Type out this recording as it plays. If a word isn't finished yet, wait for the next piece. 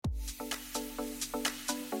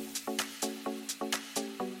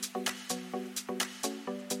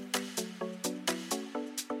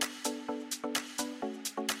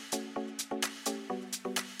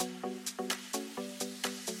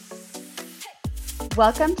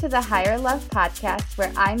Welcome to the Higher Love Podcast,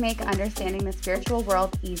 where I make understanding the spiritual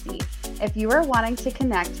world easy. If you are wanting to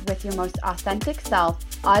connect with your most authentic self,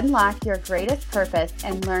 unlock your greatest purpose,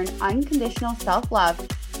 and learn unconditional self-love,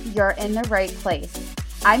 you're in the right place.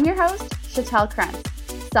 I'm your host, Chatelle Krentz,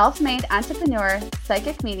 self-made entrepreneur,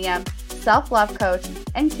 psychic medium, self-love coach,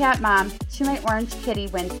 and cat mom to my orange kitty,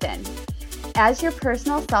 Winston. As your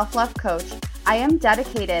personal self-love coach, I am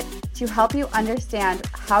dedicated to help you understand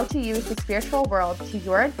how to use the spiritual world to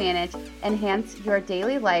your advantage, enhance your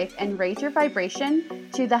daily life, and raise your vibration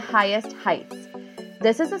to the highest heights.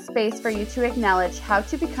 This is a space for you to acknowledge how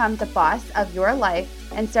to become the boss of your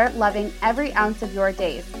life and start loving every ounce of your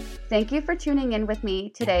days. Thank you for tuning in with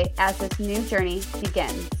me today as this new journey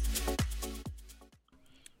begins.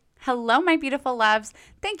 Hello, my beautiful loves.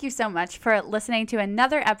 Thank you so much for listening to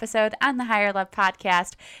another episode on the Higher Love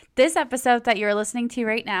Podcast. This episode that you're listening to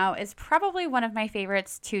right now is probably one of my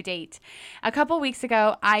favorites to date. A couple weeks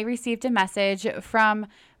ago, I received a message from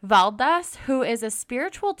Valdas, who is a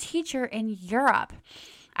spiritual teacher in Europe.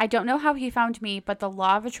 I don't know how he found me, but the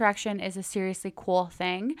law of attraction is a seriously cool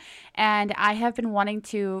thing. And I have been wanting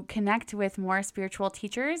to connect with more spiritual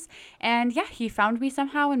teachers. And yeah, he found me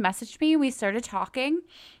somehow and messaged me. We started talking.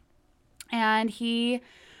 And he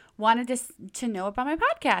wanted to know about my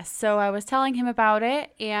podcast. So I was telling him about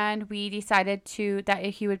it, and we decided that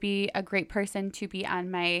he would be a great person to be on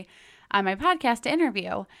my podcast to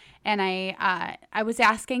interview. And I was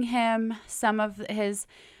asking him some of his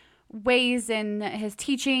ways and his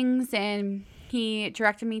teachings, and he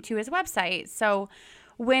directed me to his website. So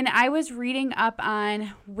when I was reading up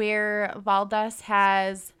on where Valdas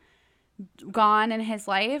has gone in his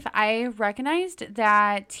life, I recognized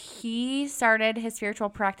that he started his spiritual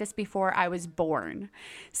practice before I was born.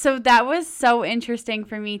 So that was so interesting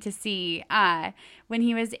for me to see. When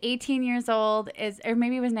he was 18 years old, or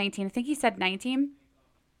maybe it was 19, I think he said 19,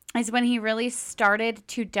 is when he really started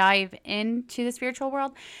to dive into the spiritual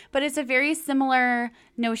world. But it's a very similar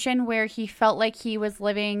notion where he felt like he was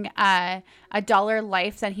living a dollar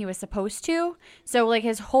life than he was supposed to. So like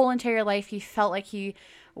his whole entire life, he felt like he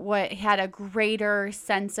had a greater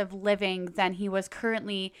sense of living than he was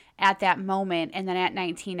currently at that moment. And then at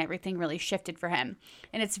 19, everything really shifted for him.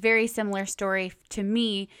 And it's a very similar story to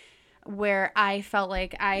me, where I felt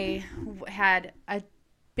like I had a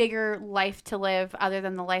bigger life to live other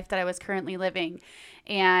than the life that I was currently living.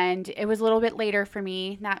 And it was a little bit later for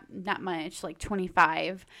me, not much, like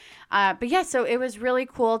 25. But yeah, so it was really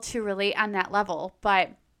cool to relate on that level.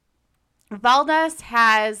 But Valdas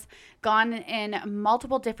has gone in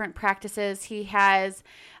multiple different practices. He has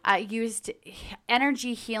used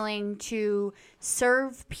energy healing to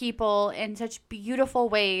serve people in such beautiful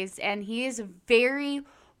ways, and he is very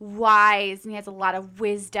wise, and he has a lot of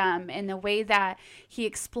wisdom, and the way that he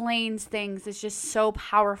explains things is just so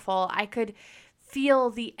powerful. I could feel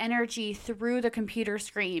the energy through the computer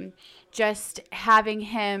screen just having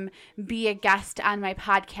him be a guest on my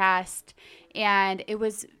podcast. And it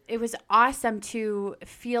was awesome to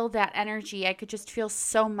feel that energy. I could just feel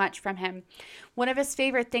so much from him. One of his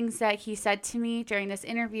favorite things that he said to me during this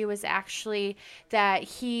interview was actually that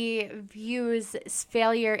he views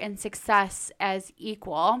failure and success as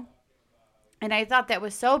equal. And I thought that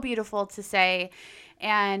was so beautiful to say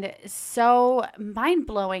and so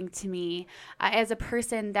mind-blowing to me as a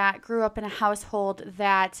person that grew up in a household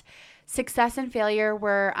that success and failure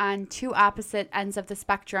were on two opposite ends of the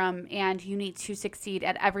spectrum, and you need to succeed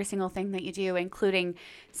at every single thing that you do, including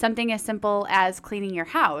something as simple as cleaning your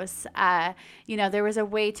house. There was a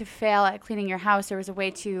way to fail at cleaning your house. There was a way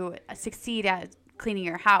to succeed at cleaning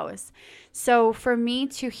your house. So for me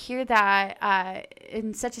to hear that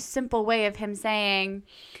in such a simple way of him saying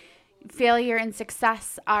failure and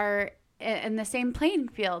success are in the same playing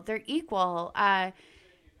field, they're equal.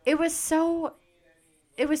 It was so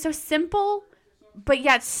simple, but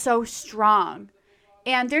yet so strong.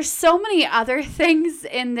 And there's so many other things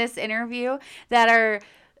in this interview that are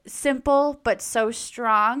simple, but so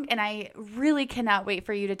strong. And I really cannot wait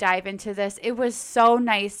for you to dive into this. It was so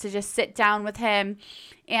nice to just sit down with him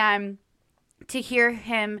and to hear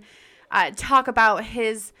him talk about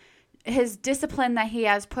his discipline that he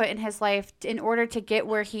has put in his life in order to get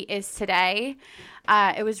where he is today.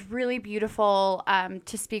 It was really beautiful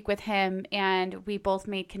to speak with him, and we both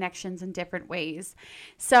made connections in different ways.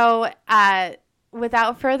 So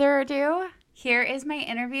without further ado, here is my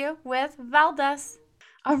interview with Valdas.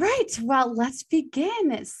 All right, well, let's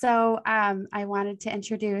begin. So I wanted to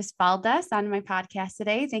introduce Valdas on my podcast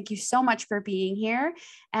today. Thank you so much for being here.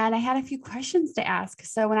 And I had a few questions to ask.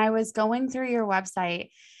 So when I was going through your website,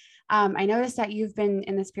 I noticed that you've been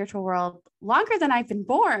in the spiritual world longer than I've been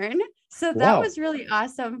born. So that Wow. was really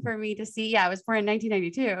awesome for me to see. Yeah, I was born in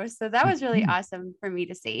 1992. So that was really Mhm. awesome for me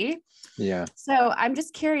to see. Yeah. So I'm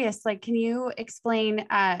just curious, like, can you explain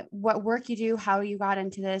what work you do, how you got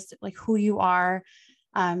into this, like who you are?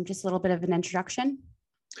 Just a little bit of an introduction.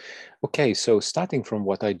 Okay, so starting from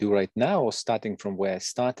what I do right now, or starting from where I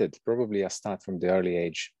started, probably I start from the early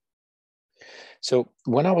age. So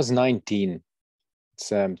when I was 19, it's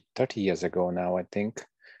 30 years ago now, I think.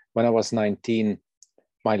 When I was 19,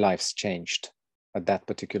 my life's changed at that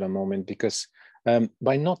particular moment because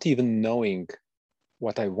by not even knowing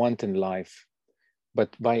what I want in life,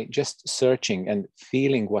 but by just searching and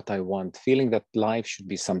feeling what I want, feeling that life should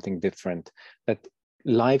be something different, that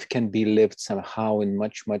life can be lived somehow in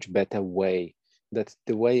much, much better way, that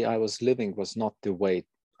the way I was living was not the way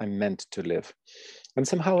I meant to live. And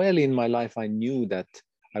somehow early in my life, I knew that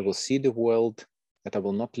I will see the world, that I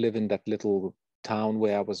will not live in that little town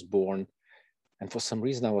where I was born. And for some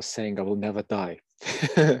reason, I was saying I will never die.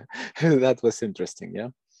 That was interesting. Yeah.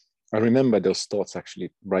 I remember those thoughts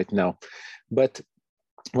actually right now. But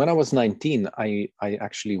when I was 19, I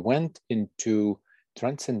actually went into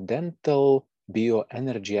transcendental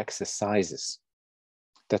bioenergy exercises.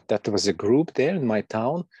 That was a group there in my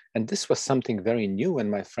town, and this was something very new. And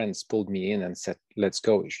my friends pulled me in and said, "Let's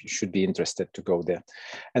go. You should be interested to go there."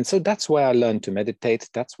 And so that's why I learned to meditate.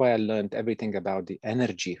 That's why I learned everything about the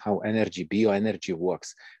energy, how energy, bioenergy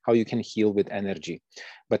works, how you can heal with energy.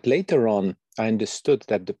 But later on, I understood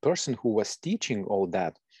that the person who was teaching all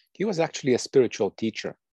that, he was actually a spiritual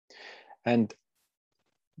teacher. And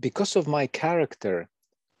because of my character,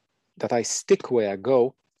 that I stick where I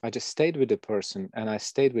go, I just stayed with the person and I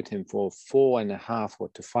stayed with him for 4.5 or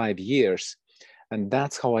to 5 years. And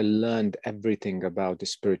that's how I learned everything about the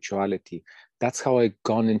spirituality. That's how I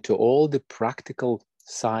gone into all the practical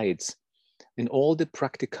sides, in all the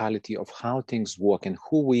practicality of how things work and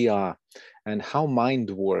who we are and how mind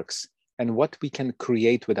works and what we can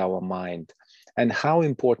create with our mind and how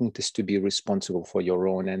important it is to be responsible for your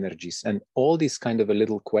own energies and all these kind of a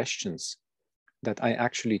little questions that I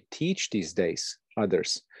actually teach these days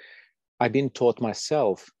others. I've been taught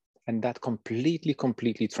myself, and that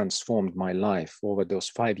completely transformed my life over those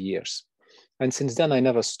 5 years. And since then, I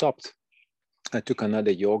never stopped. I took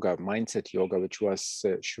another yoga, mindset yoga, which was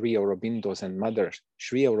Sri Aurobindo's and Mother,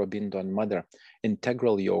 Sri Aurobindo and Mother,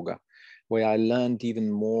 integral yoga, where I learned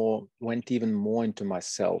even more, went even more into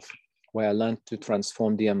myself, where I learned to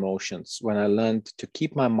transform the emotions, when I learned to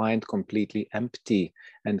keep my mind completely empty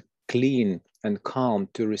and clean and calm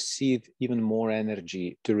to receive even more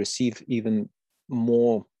energy, to receive even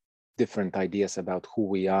more different ideas about who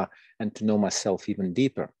we are and to know myself even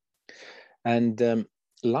deeper. And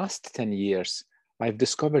last 10 years, I've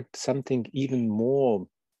discovered something even more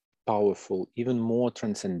powerful, even more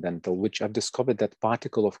transcendental, which I've discovered that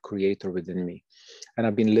particle of creator within me. And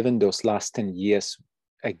I've been living those last 10 years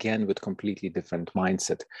again with completely different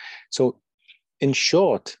mindset. So in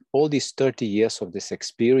short, all these 30 years of this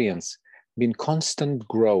experience been constant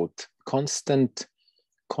growth, constant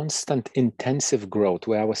intensive growth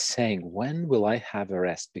where I was saying, when will I have a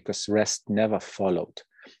rest? Because rest never followed.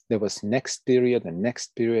 There was next period and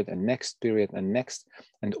next period and next period and next,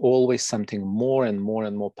 and always something more and more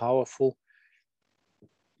and more powerful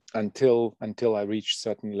until I reached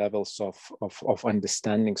certain levels of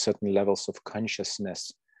understanding, certain levels of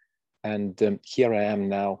consciousness. And here I am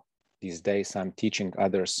now. These days, I'm teaching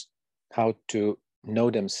others how to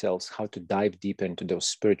know themselves, how to dive deeper into those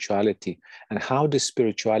spirituality, and how this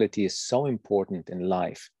spirituality is so important in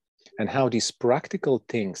life, and how these practical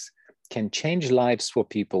things can change lives for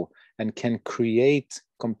people and can create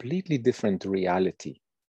completely different reality.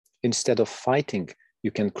 Instead of fighting,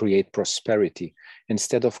 you can create prosperity.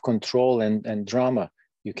 Instead of control and drama,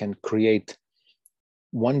 you can create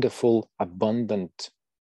wonderful, abundant,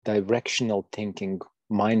 directional thinking,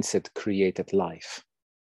 mindset created life.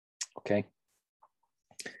 Okay.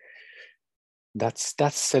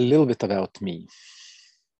 That's a little bit about me.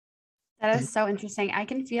 That is so interesting. I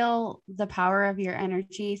can feel the power of your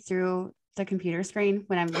energy through the computer screen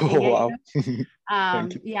when I'm Oh looking at wow. you.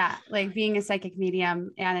 Thank you. Yeah, like being a psychic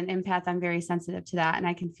medium and an empath, I'm very sensitive to that. And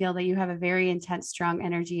I can feel that you have a very intense, strong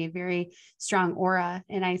energy, a very strong aura.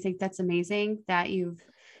 And I think that's amazing that you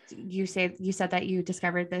said that you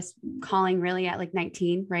discovered this calling really at like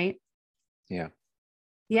 19, right? Yeah.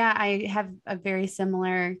 Yeah, I have a very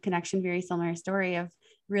similar connection, very similar story of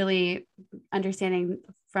really understanding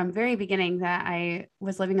from very beginning that I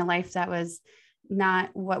was living a life that was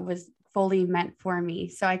not what was fully meant for me.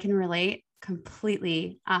 So I can relate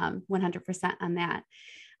completely 100% on that.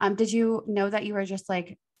 Did you know that you were just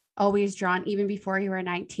like always drawn, even before you were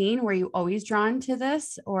 19? Were you always drawn to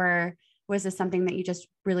this, or was this something that you just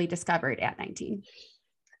really discovered at 19?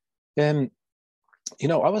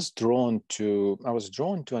 I was drawn to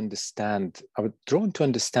understand,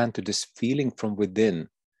 to this feeling from within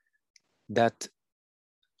that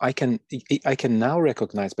I can now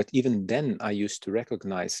recognize, but even then I used to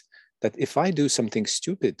recognize that if I do something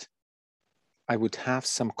stupid, I would have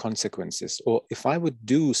some consequences, or if I would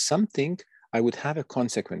do something, I would have a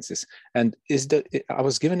consequences. And I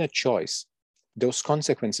was given a choice. Those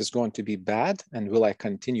consequences going to be bad, and will I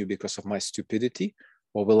continue because of my stupidity,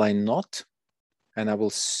 or will I not? And I will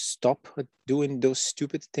stop doing those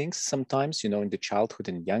stupid things sometimes, in the childhood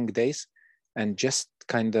and young days, and just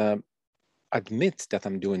kind of admit that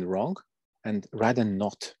I'm doing wrong and rather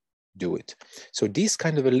not do it. So these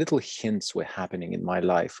kind of a little hints were happening in my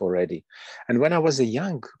life already. And when I was a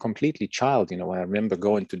young, completely child, I remember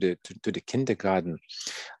going to the kindergarten,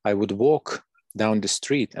 I would walk down the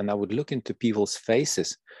street and I would look into people's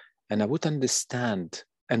faces and I would understand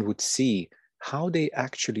and would see how they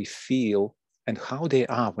actually feel and how they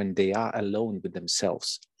are when they are alone with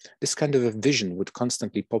themselves. This kind of a vision would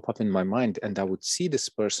constantly pop up in my mind, and I would see this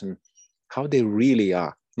person, how they really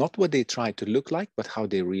are, not what they try to look like, but how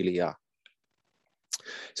they really are.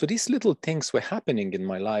 So these little things were happening in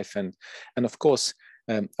my life. And of course,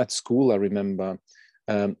 at school, I remember,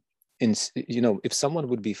 if someone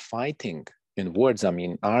would be fighting in words,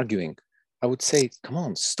 arguing, I would say, come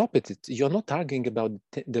on, stop it. You're not arguing about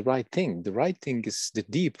the right thing. The right thing is the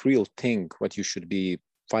deep, real thing. What you should be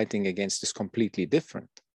fighting against is completely different.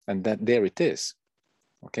 And that there it is.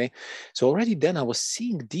 Okay. So already then I was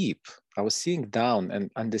seeing deep, I was seeing down and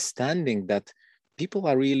understanding that people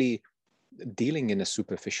are really dealing in a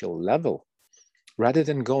superficial level rather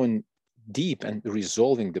than going deep and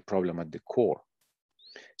resolving the problem at the core.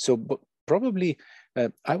 So probably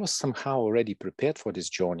I was somehow already prepared for this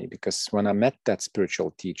journey, because when I met that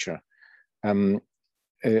spiritual teacher,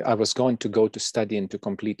 I was going to go to study into a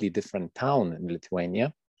completely different town in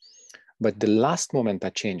Lithuania. But the last moment I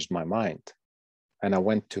changed my mind and I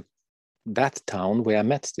went to that town where I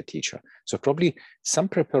met the teacher. So probably some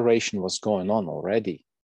preparation was going on already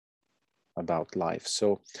about life.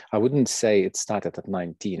 So I wouldn't say it started at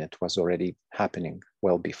 19. It was already happening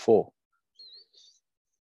well before.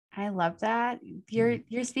 I love that.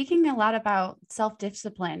 You're speaking a lot about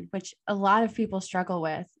self-discipline, which a lot of people struggle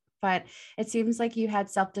with, but it seems like you had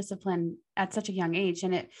self-discipline at such a young age.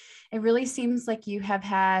 And it really seems like you have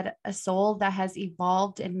had a soul that has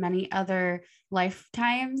evolved in many other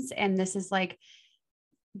lifetimes. And this is like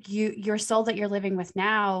your soul that you're living with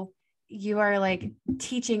now. You are like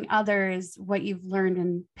teaching others what you've learned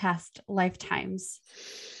in past lifetimes.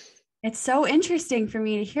 It's so interesting for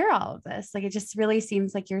me to hear all of this. Like, it just really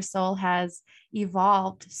seems like your soul has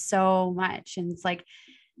evolved so much. And it's like,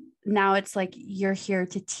 now it's like you're here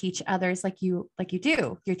to teach others like you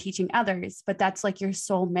do. You're teaching others, but that's like your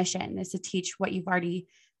soul mission, is to teach what you've already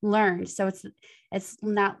learned. So it's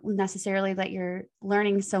not necessarily that you're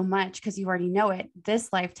learning so much because you already know it this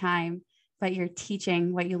lifetime, but you're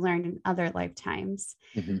teaching what you learned in other lifetimes.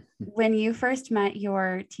 Mm-hmm. When you first met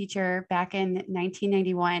your teacher back in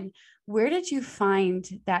 1991, where did you find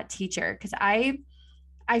that teacher? Because I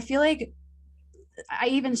feel like I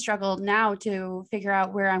even struggle now to figure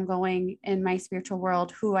out where I'm going in my spiritual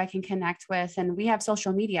world, who I can connect with. And we have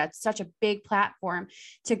social media. It's such a big platform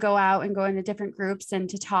to go out and go into different groups and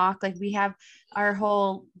to talk. Like, we have our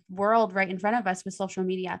whole world right in front of us with social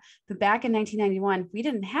media. But back in 1991, we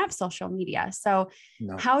didn't have social media. So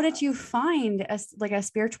no. How did you find a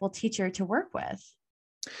spiritual teacher to work with?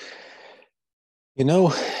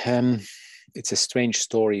 It's a strange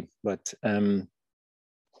story, but how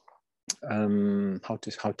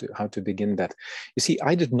to begin that. You see,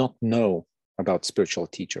 I did not know about spiritual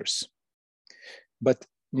teachers, but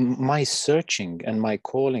my searching and my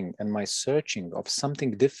calling and my searching of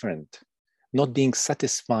something different, not being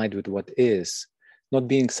satisfied with what is, not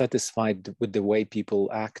being satisfied with the way people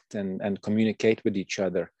act and communicate with each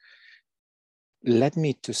other, led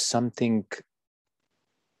me to something,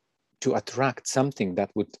 to attract something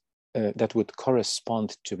that would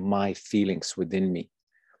correspond to my feelings within me.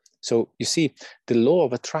 So you see, the law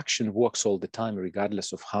of attraction works all the time,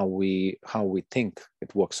 regardless of how we think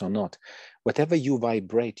it works or not. Whatever you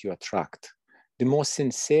vibrate, you attract. The more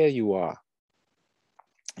sincere you are,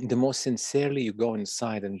 the more sincerely you go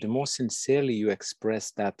inside, and the more sincerely you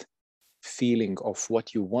express that feeling of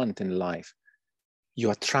what you want in life, you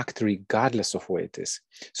attract regardless of where it is.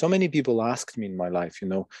 So many people asked me in my life,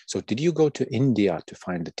 so did you go to India to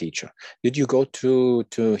find a teacher? Did you go to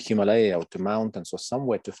Himalaya or to mountains or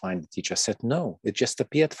somewhere to find a teacher? I said, no, it just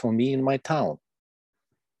appeared for me in my town.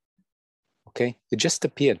 Okay, it just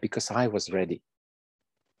appeared because I was ready.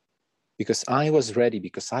 Because I was ready,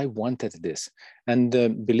 because I wanted this. And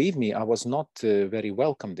believe me, I was not very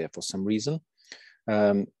welcome there for some reason.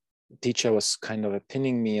 Teacher was kind of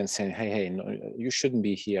pinning me and saying, hey, no, you shouldn't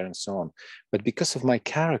be here and so on. But because of my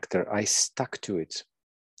character, I stuck to it.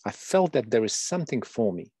 I felt that there is something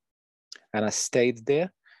for me. And I stayed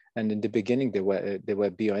there. And in the beginning, there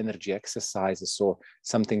were bioenergy exercises or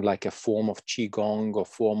something like a form of Qigong or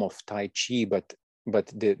form of Tai Chi, but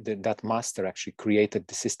that master actually created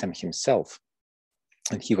the system himself.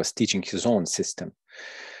 And he was teaching his own system.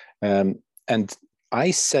 And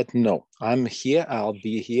I said, no, I'm here, I'll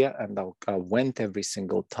be here. And I went every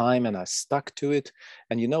single time and I stuck to it.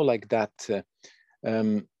 And like that,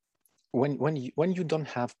 when you don't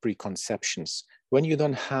have preconceptions, when you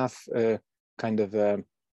don't have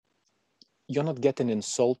you're not getting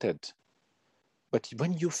insulted, but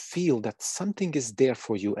when you feel that something is there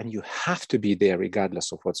for you and you have to be there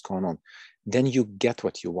regardless of what's going on, then you get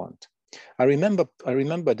what you want. I remember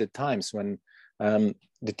the times when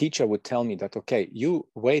the teacher would tell me that, okay, you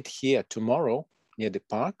wait here tomorrow near the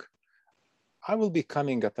park. I will be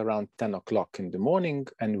coming at around 10 o'clock in the morning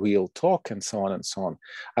and we'll talk and so on and so on.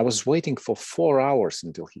 I was waiting for 4 hours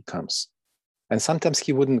until he comes. And sometimes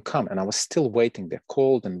he wouldn't come and I was still waiting there,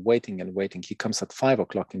 cold and waiting and waiting. He comes at 5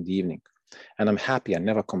 o'clock in the evening and I'm happy, I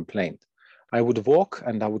never complained. I would walk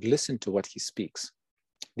and I would listen to what he speaks.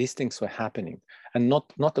 These things were happening and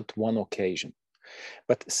not at one occasion.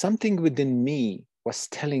 But something within me was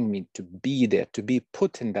telling me to be there, to be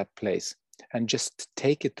put in that place and just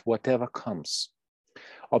take it whatever comes.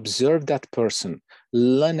 Observe that person,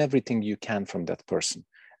 learn everything you can from that person.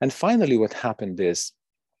 And finally, what happened is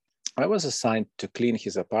I was assigned to clean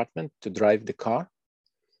his apartment, to drive the car,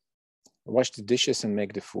 wash the dishes and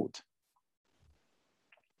make the food.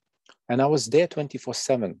 And I was there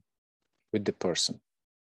 24/7 with the person.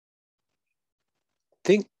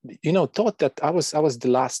 Thought that I was the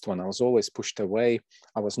last one. I was always pushed away.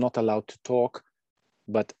 I was not allowed to talk,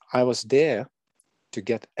 but I was there to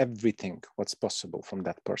get everything what's possible from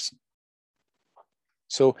that person.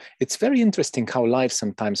 So it's very interesting how life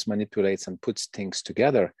sometimes manipulates and puts things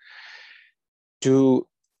together to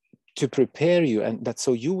prepare you, and that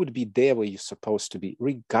so you would be there where you're supposed to be,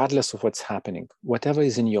 regardless of what's happening. Whatever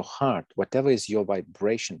is in your heart, whatever is your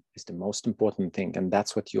vibration is the most important thing, and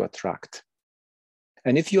that's what you attract.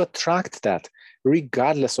 And if you attract that,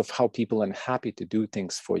 regardless of how people are unhappy to do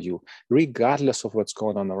things for you, regardless of what's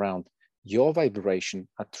going on around, your vibration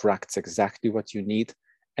attracts exactly what you need,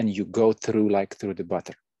 and you go through like through the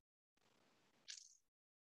butter.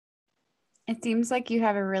 It seems like you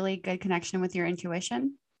have a really good connection with your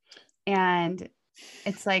intuition. And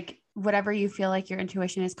it's like whatever you feel like your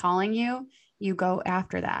intuition is calling you, you go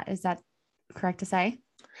after that. Is that correct to say?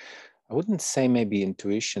 I wouldn't say maybe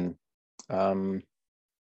intuition.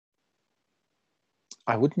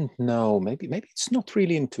 I wouldn't know. Maybe it's not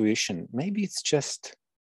really intuition. Maybe it's just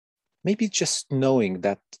knowing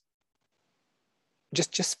that,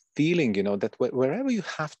 just feeling, that wherever you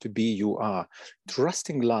have to be, you are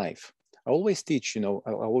trusting life. I always teach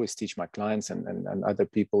my clients and other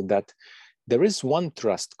people that there is one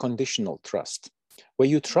trust, conditional trust, where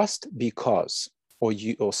you trust because,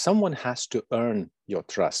 or someone has to earn your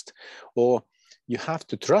trust, or you have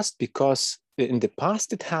to trust because in the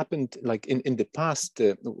past it happened, like in the past,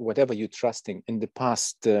 whatever you're trusting in the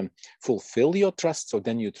past fulfill your trust, so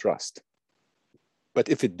then you trust. But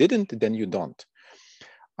if it didn't, then you don't.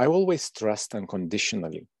 I always trust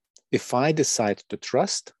unconditionally. If I decide to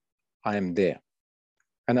trust, I am there.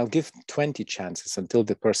 And I'll give 20 chances until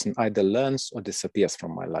the person either learns or disappears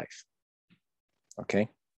from my life. Okay?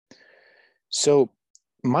 So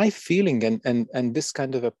my feeling and this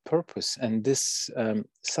kind of a purpose and this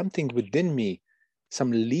something within me,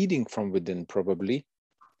 some leading from within probably,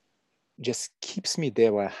 just keeps me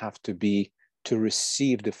there where I have to be to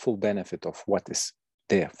receive the full benefit of what is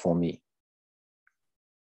there for me.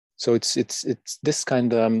 So it's this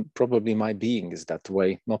kind of probably my being is that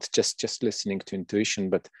way, not just listening to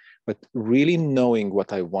intuition, but really knowing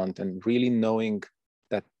what I want and really knowing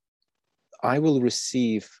that I will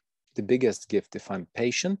receive the biggest gift if I'm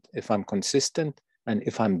patient, if I'm consistent, and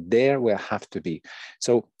if I'm there where I have to be.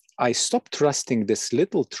 So I stopped trusting this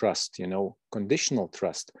little trust, conditional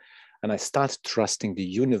trust, and I start trusting the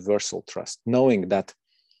universal trust, knowing that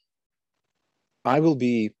I will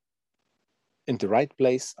be in the right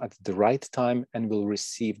place at the right time and will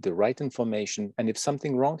receive the right information. And if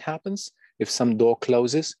something wrong happens, if some door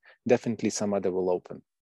closes, definitely some other will open.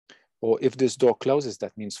 Or if this door closes,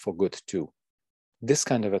 that means for good too. This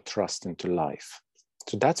kind of a trust into life.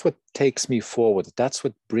 So that's what takes me forward. That's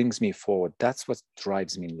what brings me forward. That's what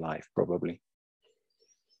drives me in life, probably.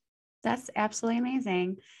 That's absolutely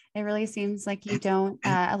amazing. It really seems like you don't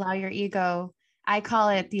allow your ego. I call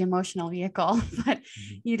it the emotional vehicle, but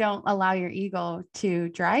you don't allow your ego to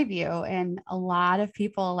drive you. And a lot of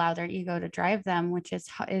people allow their ego to drive them, which is,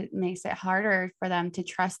 it makes it harder for them to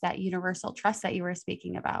trust that universal trust that you were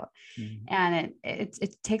speaking about. Mm-hmm. And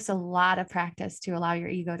it takes a lot of practice to allow your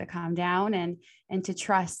ego to calm down and to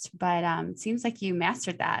trust. But it seems like you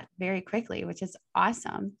mastered that very quickly, which is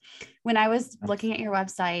awesome. When I was looking at your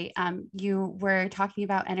website, you were talking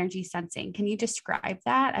about energy sensing. Can you describe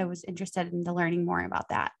that? I was interested in learning more about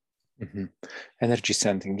that. Mm-hmm. Energy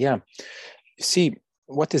sensing, yeah. See,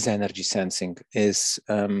 what is energy sensing is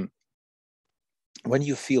when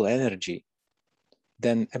you feel energy,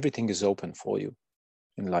 then everything is open for you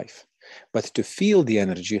in life. But to feel the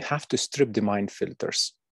energy, you have to strip the mind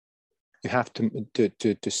filters. You have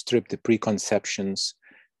to strip the preconceptions,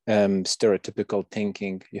 stereotypical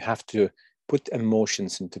thinking. You have to put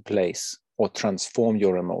emotions into place or transform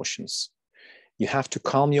your emotions. You have to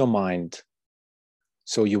calm your mind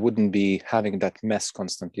so you wouldn't be having that mess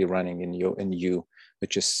constantly running in you,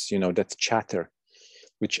 which is, that chatter,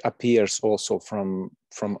 which appears also from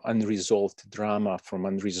unresolved drama, from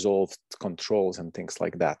unresolved controls and things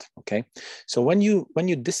like that. Okay, so when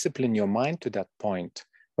you discipline your mind to that point,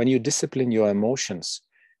 when you discipline your emotions,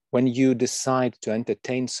 when you decide to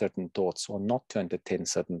entertain certain thoughts or not to entertain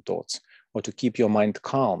certain thoughts, or to keep your mind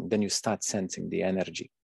calm, then you start sensing the energy.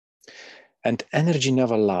 And energy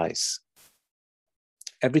never lies.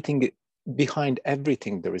 Behind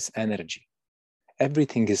everything there is energy.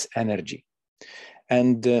 Everything is energy.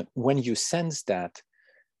 And when you sense that,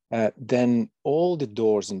 then all the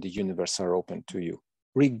doors in the universe are open to you,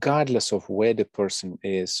 regardless of where the person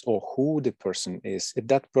is or who the person is. If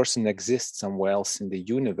that person exists somewhere else in the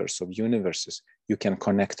universe of universes, you can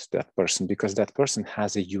connect to that person because that person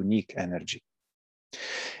has a unique energy.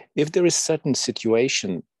 If there is certain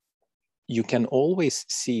situation, you can always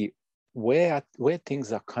see where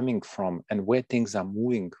things are coming from and where things are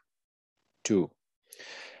moving to.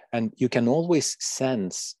 And you can always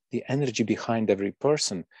sense the energy behind every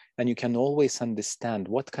person, and you can always understand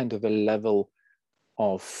what kind of a level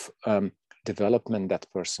of development that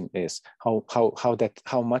person is, how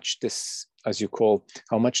much this, as you call,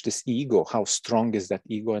 how much this ego, how strong is that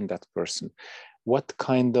ego in that person, what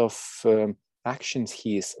kind of actions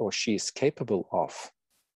he is or she is capable of.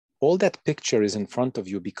 All that picture is in front of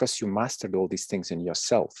you because you mastered all these things in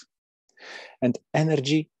yourself. And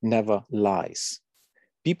energy never lies.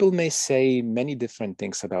 People may say many different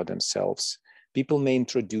things about themselves. People may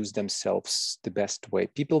introduce themselves the best way.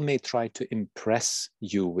 People may try to impress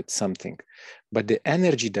you with something, but the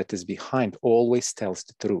energy that is behind always tells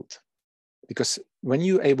the truth. Because when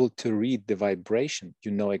you're able to read the vibration,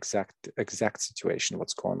 you know exact situation,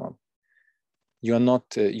 what's going on. You're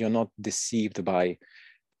not deceived by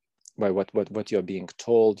what you're being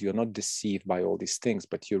told. You're not deceived by all these things,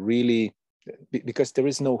 but you really, because there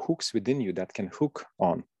is no hooks within you that can hook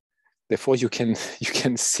on. Therefore, you can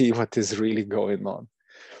see what is really going on.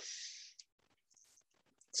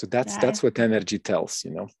 So that's what energy tells,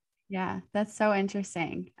 Yeah, that's so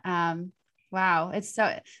interesting. Wow,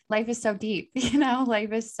 life is so deep,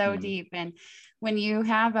 life is so deep. And when you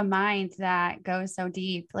have a mind that goes so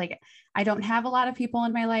deep, like I don't have a lot of people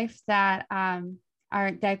in my life that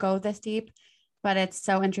that go this deep, but it's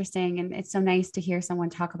so interesting. And it's so nice to hear someone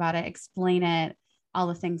talk about it, explain it, all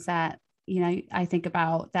the things that, I think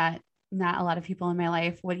about that not a lot of people in my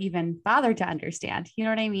life would even bother to understand. You know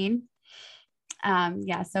what I mean?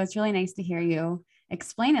 Yeah. So it's really nice to hear you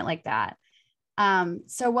explain it like that.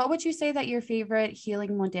 So what would you say that your favorite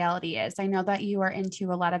healing modality is? I know that you are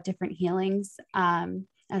into a lot of different healings. I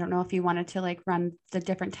don't know if you wanted to like run the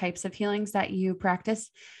different types of healings that you practice,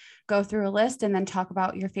 go through a list and then talk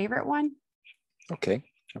about your favorite one. Okay.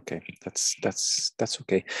 That's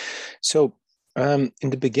okay. So in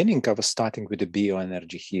the beginning, I was starting with the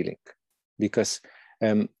bioenergy healing because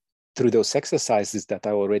through those exercises that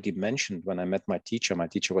I already mentioned when I met my teacher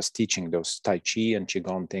was teaching those Tai Chi and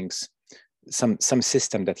Qigong things, some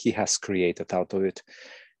system that he has created out of it.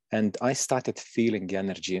 And I started feeling the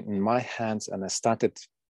energy in my hands, and I started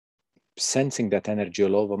sensing that energy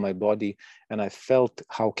all over my body. And I felt,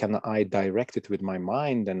 how can I direct it with my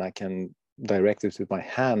mind? And I can direct it with my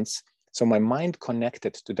hands. So my mind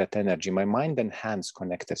connected to that energy, my mind and hands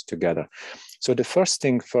connected together. So the first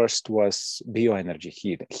thing first was bioenergy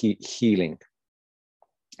healing,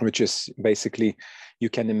 which is basically, you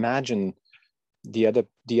can imagine the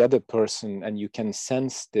other person, and you can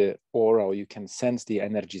sense the aura, or you can sense the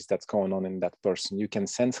energies that's going on in that person. You can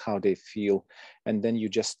sense how they feel, and then you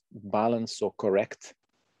just balance or correct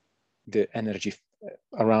the energy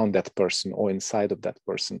around that person or inside of that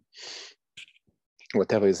person,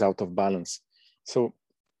 whatever is out of balance. So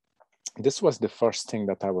this was the first thing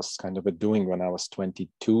that I was kind of doing when I was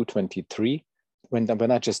 22, 23,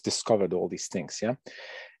 when I just discovered all these things. Yeah.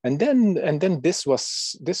 And then this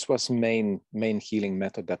was main healing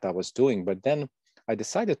method that I was doing. But then I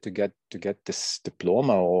decided to get this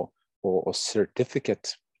diploma or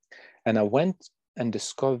certificate, and I went and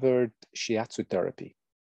discovered shiatsu therapy,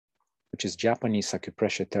 which is Japanese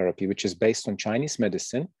acupressure therapy, which is based on Chinese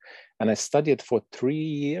medicine. And I studied for 3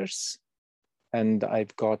 years, and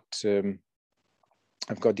I've got the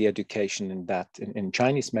education in that, in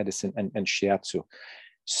Chinese medicine and shiatsu.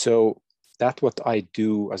 So that's what I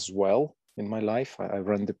do as well in my life. I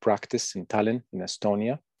run the practice in Tallinn, in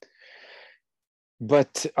Estonia.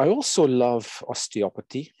 But I also love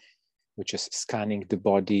osteopathy, which is scanning the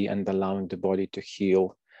body and allowing the body to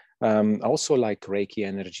heal. I also like Reiki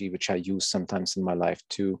energy, which I use sometimes in my life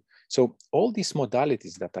too. So all these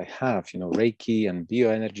modalities that I have, Reiki and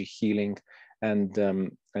bioenergy healing and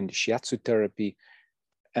shiatsu therapy.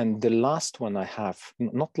 And the last one I have,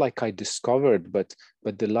 not like I discovered, but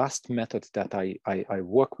the last method that I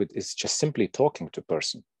work with is just simply talking to a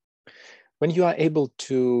person. When you are able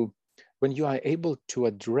to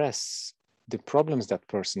address the problems that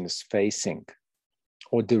person is facing,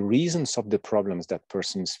 or the reasons of the problems that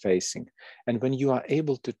person is facing, and when you are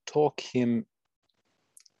able to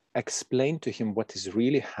explain to him what is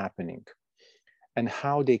really happening, and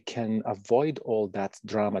how they can avoid all that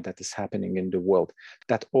drama that is happening in the world,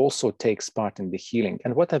 that also takes part in the healing.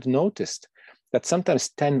 And what I've noticed, that sometimes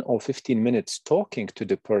 10 or 15 minutes talking to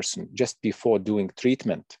the person just before doing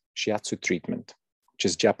treatment, shiatsu treatment, which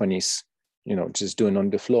is Japanese, just doing on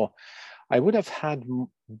the floor, I would have had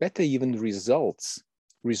better even results,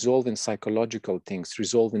 resolving psychological things,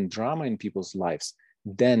 resolving drama in people's lives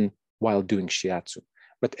than while doing shiatsu.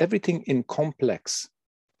 But everything in complex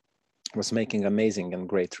was making amazing and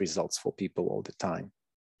great results for people all the time.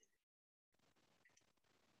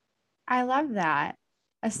 I love that.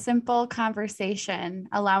 A simple conversation,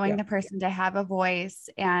 allowing the person to have a voice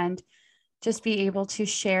and just be able to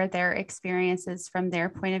share their experiences from their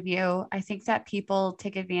point of view. I think that people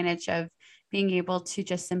take advantage of being able to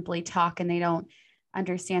just simply talk, and they don't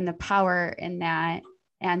understand the power in that.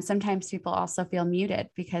 And sometimes people also feel muted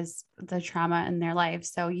because of the trauma in their life.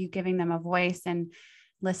 So you giving them a voice and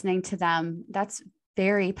listening to them, that's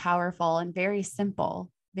very powerful and very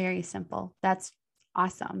simple, very simple. That's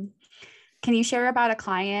awesome. Can you share about a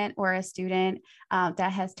client or a student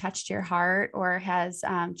that has touched your heart or has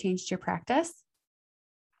changed your practice?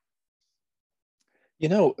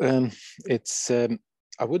 It's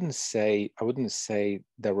I wouldn't say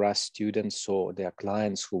there are students or there are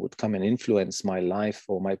clients who would come and influence my life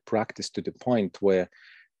or my practice to the point where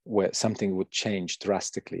something would change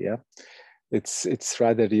drastically. Yeah, it's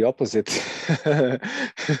rather the opposite.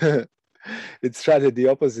 It's rather the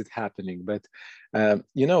opposite happening. But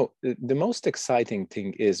the most exciting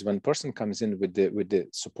thing is when person comes in with the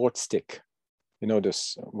support stick.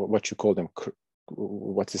 This, what you call them,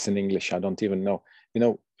 what is in English? I don't even know.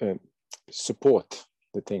 Support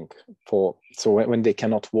the thing so when they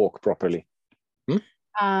cannot walk properly.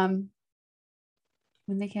 When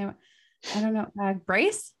they can't, I don't know,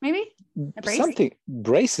 brace, maybe a brace? Something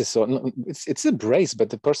braces, or no, it's a brace, but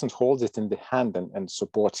the person holds it in the hand and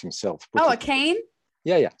supports himself. A cane?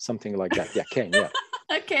 Yeah, something like that. Yeah, cane. Yeah,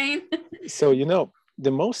 a cane. So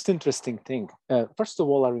the most interesting thing. First of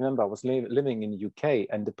all, I remember I was living in UK,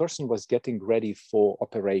 and the person was getting ready for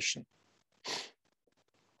operation.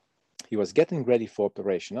 He was getting ready for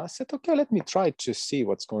operation. I said, okay, let me try to see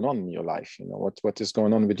what's going on in your life. What is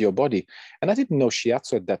going on with your body. And I didn't know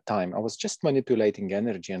shiatsu at that time. I was just manipulating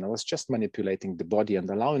energy, and I was just manipulating the body and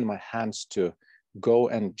allowing my hands to go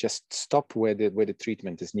and just stop where the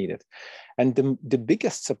treatment is needed. And the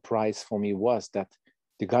biggest surprise for me was that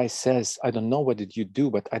the guy says, I don't know what did you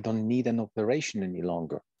do, but I don't need an operation any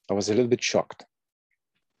longer. I was a little bit shocked.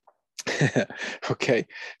 Okay.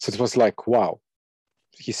 So it was like, wow.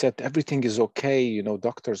 He said, everything is okay.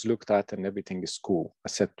 Doctors looked at and everything is cool. I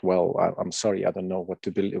said, well, I'm sorry. I don't know what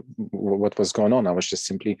to believe, what was going on. I was just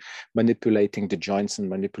simply manipulating the joints and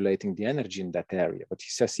manipulating the energy in that area. But he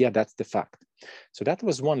says, yeah, that's the fact. So that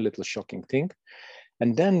was one little shocking thing.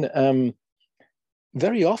 And then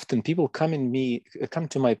very often people come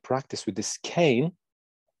to my practice with this cane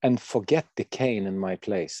and forget the cane in my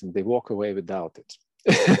place, and they walk away without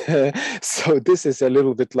it. So this is a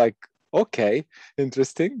little bit like, okay,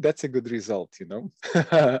 interesting. That's a good result, you know.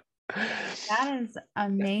 That is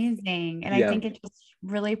amazing. And I Yeah. think it just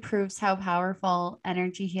really proves how powerful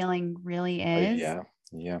energy healing really is. Yeah.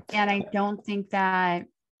 Yeah. And I don't think that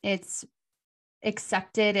it's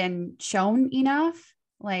accepted and shown enough.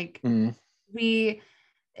 Like Mm. we,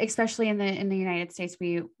 especially in the United States,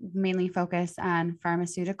 we mainly focus on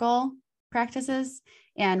pharmaceutical practices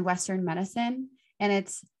and Western medicine. And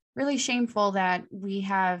it's really shameful that we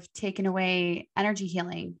have taken away energy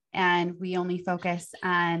healing and we only focus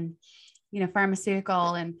on,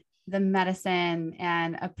 pharmaceutical and the medicine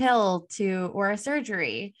and a pill or a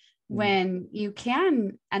surgery when you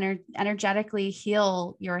can energetically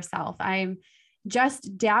heal yourself. I'm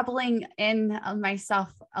just dabbling in myself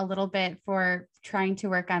a little bit for trying to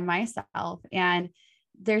work on myself. And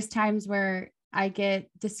there's times where I get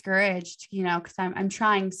discouraged, because I'm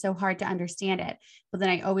trying so hard to understand it. But then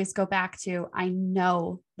I always go back to, I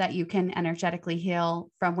know that you can energetically heal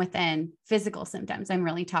from within physical symptoms. I'm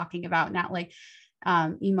really talking about, not like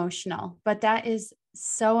emotional, but that is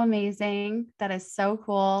so amazing. That is so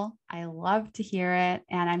cool. I love to hear it.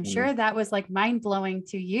 And I'm sure that was like mind blowing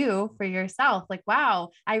to you for yourself. Like,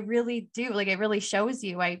 wow, I really do. Like, it really shows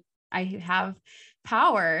you I have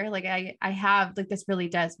power. Like I have, like, this really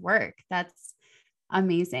does work. That's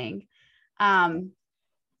amazing.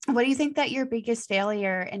 What do you think that your biggest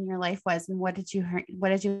failure in your life was? And what did you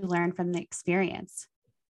learn from the experience?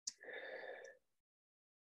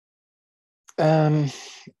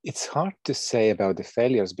 It's hard to say about the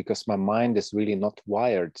failures because my mind is really not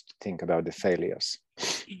wired to think about the failures.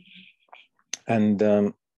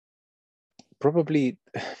 And probably,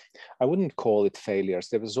 I wouldn't call it failures.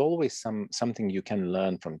 There was always something you can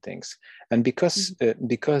learn from things. And because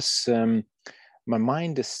my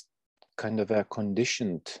mind is kind of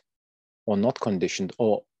conditioned or not conditioned,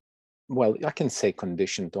 or, well, I can say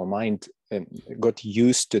conditioned, or mind got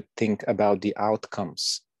used to think about the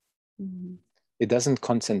outcomes. Mm-hmm. It doesn't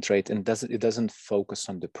concentrate and it doesn't focus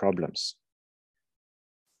on the problems.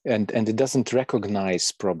 And it doesn't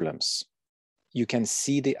recognize problems. You can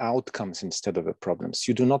see the outcomes instead of the problems.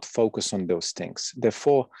 You do not focus on those things.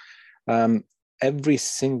 Therefore, every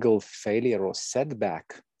single failure or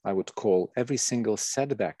setback, I would call every single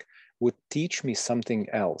setback, would teach me something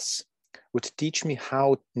else, would teach me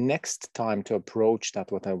how next time to approach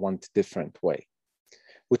that what I want different way,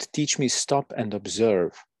 would teach me stop and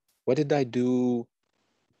observe. What did I do?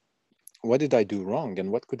 What did I do wrong?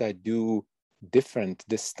 And what could I do different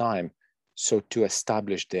this time? So to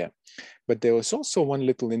establish there. But there was also one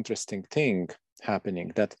little interesting thing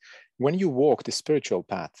happening, that when you walk the spiritual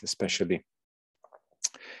path, especially,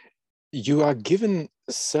 you are given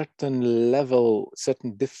certain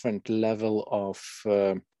different level of,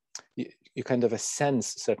 you kind of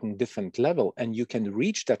sense certain different level, and you can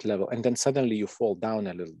reach that level, and then suddenly you fall down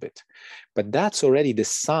a little bit. But that's already the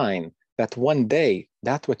sign that one day,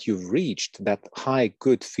 that what you've reached, that high,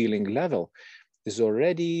 good feeling level, is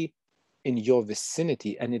already in your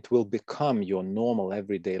vicinity, and it will become your normal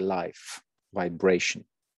everyday life vibration.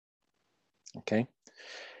 Okay?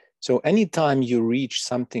 So anytime you reach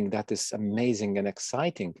something that is amazing and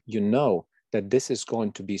exciting, you know that this is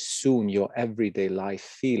going to be soon your everyday life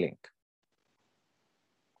feeling.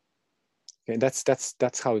 Okay,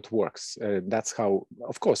 that's how it works. That's how,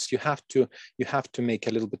 of course, you have to make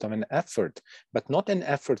a little bit of an effort, but not an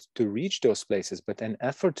effort to reach those places, but an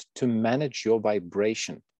effort to manage your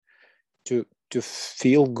vibration, to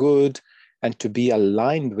feel good and to be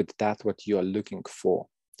aligned with that what you are looking for.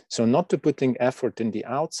 So not to putting effort in the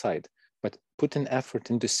outside, but put an effort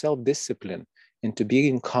into self-discipline, into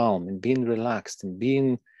being calm and being relaxed and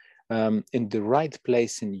being in the right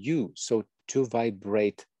place in you. So to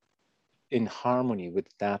vibrate in harmony with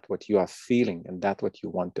that what you are feeling and that what you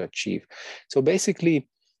want to achieve. So basically,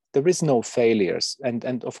 there is no failures.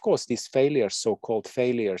 And of course, these failures, so-called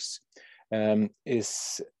failures,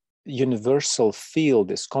 is universal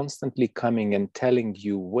field is constantly coming and telling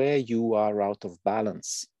you where you are out of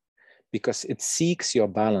balance, because it seeks your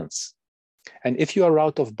balance. And if you are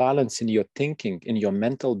out of balance in your thinking, in your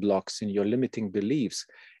mental blocks, in your limiting beliefs,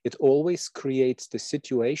 it always creates the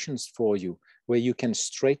situations for you where you can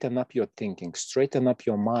straighten up your thinking, straighten up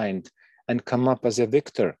your mind, and come up as a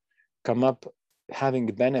victor, come up having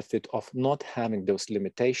the benefit of not having those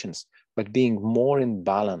limitations, but being more in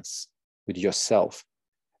balance with yourself.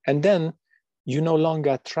 And then you no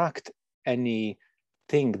longer attract anything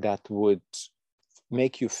that would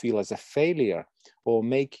make you feel as a failure or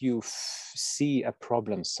make you see a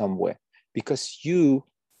problem somewhere, because you,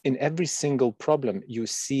 in every single problem, you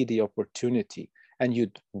see the opportunity and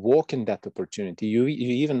you walk in that opportunity. You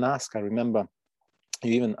even ask, I remember,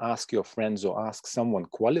 you even ask your friends or ask someone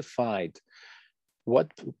qualified,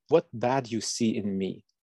 what bad you see in me?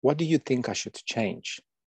 What do you think I should change?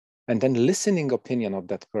 And then listening opinion of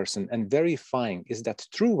that person and verifying, is that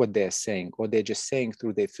true what they're saying, or they're just saying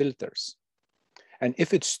through their filters? And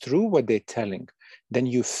if it's true what they're telling, then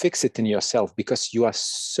you fix it in yourself, because you are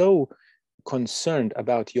so concerned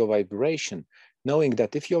about your vibration, knowing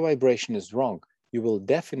that if your vibration is wrong, you will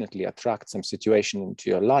definitely attract some situation into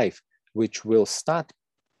your life, which will start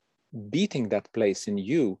beating that place in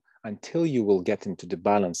you until you will get into the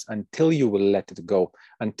balance, until you will let it go,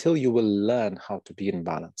 until you will learn how to be in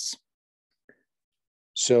balance.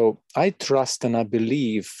 So I trust and I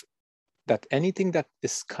believe that anything that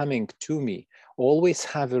is coming to me always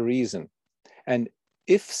have a reason. And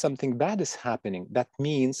if something bad is happening, that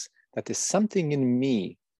means that there's something in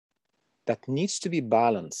me that needs to be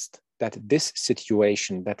balanced, that this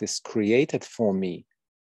situation that is created for me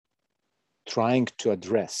trying to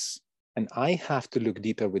address. And I have to look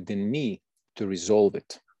deeper within me to resolve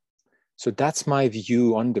it. So that's my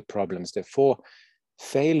view on the problems. Therefore,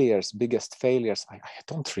 failures, biggest failures, I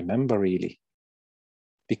don't remember really.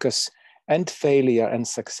 Because and failure and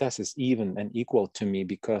success is even and equal to me,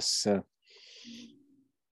 because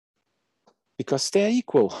they're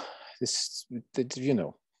equal. This, you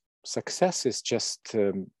know, success is just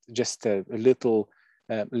a little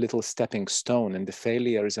stepping stone, and the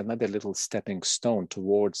failure is another little stepping stone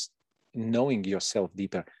towards knowing yourself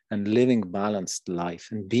deeper and living balanced life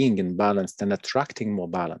and being in balance and attracting more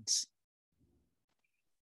balance.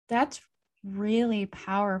 That's really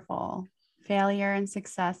powerful. Failure and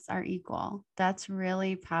success are equal. That's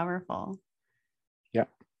really powerful. Yeah.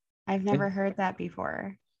 I've never heard that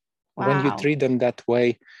before. Wow. When you treat them that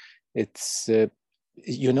way, it's,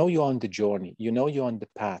 you know, you're on the journey, you know, you're on the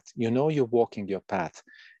path, you know, you're walking your path.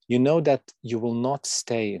 You know that you will not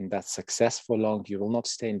stay in that success for long. You will not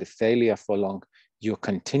stay in the failure for long. You're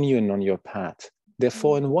continuing on your path.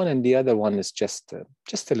 Therefore, in one and the other one is just a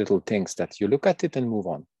little things that you look at it and move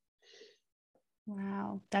on.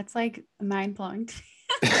 Wow, that's like mind-blowing.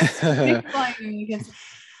 Mind-blowing, because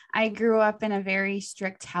I grew up in a very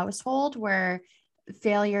strict household where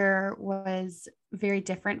failure was very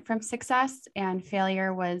different from success, and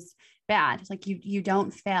failure was bad. Like you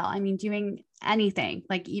don't fail. I mean, doing anything,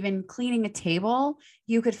 like even cleaning a table,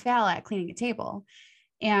 you could fail at cleaning a table.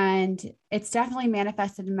 And it's definitely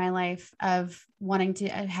manifested in my life of wanting to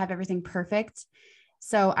have everything perfect.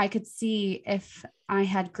 So I could see if I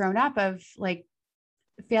had grown up of like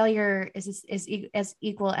failure is as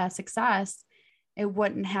equal as success, it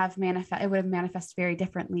wouldn't have manifest. It would have manifested very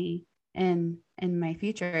differently in my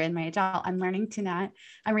future, in my adult. I'm learning to not.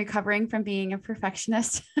 I'm recovering from being a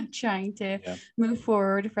perfectionist, trying to move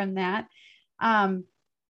forward from that.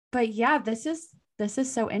 But yeah, this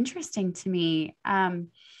is so interesting to me.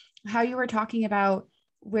 How you were talking about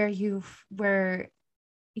where you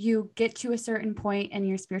get to a certain point in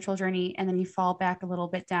your spiritual journey and then you fall back a little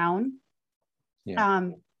bit down. Yeah.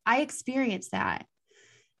 I experienced that.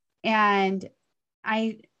 And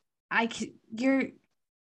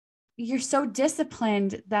you're so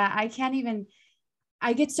disciplined that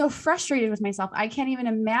I get so frustrated with myself. I can't even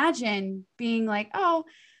imagine being like, oh,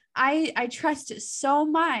 I trust so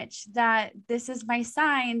much that this is my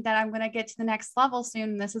sign that I'm going to get to the next level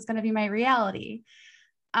soon. This is going to be my reality.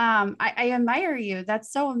 I admire you.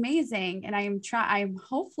 That's so amazing. And I'm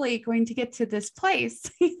hopefully going to get to this place,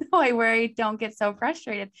 where I don't get so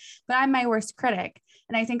frustrated, but I'm my worst critic.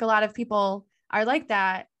 And I think a lot of people are like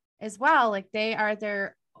that as well. Like they are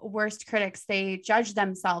their worst critics. They judge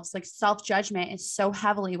themselves. Like self-judgment is so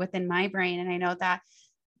heavily within my brain. And I know that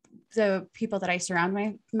the people that I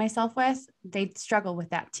surround myself with, they struggle with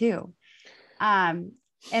that too. And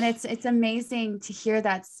it's amazing to hear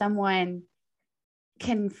that someone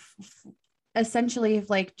can essentially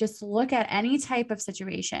like just look at any type of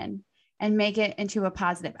situation and make it into a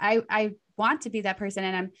positive. I want to be that person.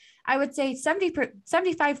 And I would say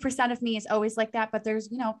 75% of me is always like that, but there's,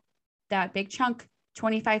 that big chunk,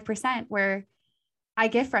 25% where I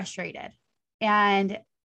get frustrated and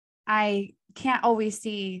I can't always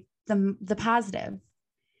see the positive.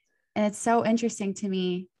 And it's so interesting to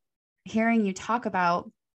me hearing you talk about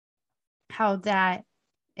how that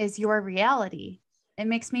is your reality. It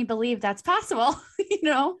makes me believe that's possible,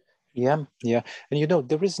 Yeah. And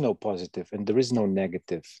there is no positive and there is no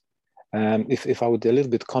negative. If I would a little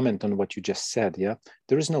bit comment on what you just said,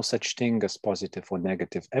 there is no such thing as positive or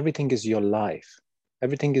negative. Everything is your life.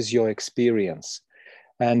 Everything is your experience.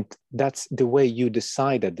 And that's the way you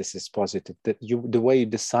decide that this is positive, the way you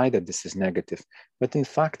decide that this is negative. But in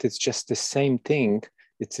fact, it's just the same thing.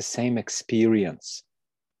 It's the same experience.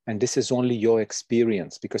 And this is only your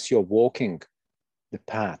experience because you're walking the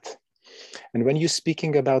path. And when you're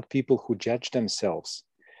speaking about people who judge themselves,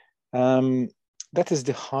 that is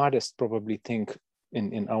the hardest probably thing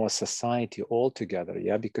in our society altogether,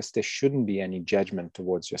 yeah, because there shouldn't be any judgment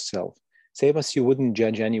towards yourself. Same as you wouldn't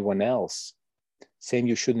judge anyone else, same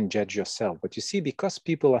you shouldn't judge yourself. But you see, because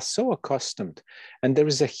people are so accustomed, and there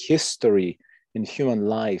is a history in human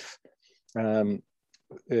life,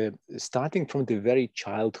 starting from the very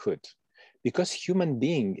childhood, because human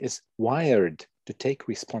being is wired to take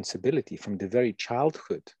responsibility from the very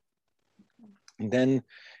childhood. And then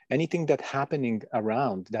anything that happens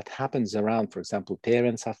around, for example,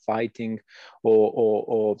 parents are fighting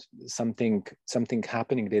or something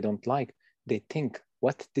happening they don't like, they think,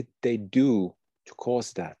 what did they do to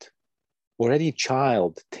cause that? Already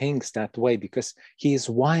child thinks that way because he is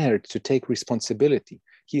wired to take responsibility.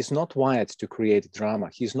 He is not wired to create drama.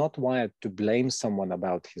 He's not wired to blame someone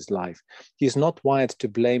about his life. He's not wired to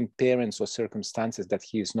blame parents or circumstances that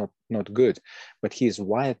he is not good, but he is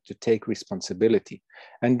wired to take responsibility.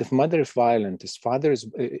 And if mother is violent,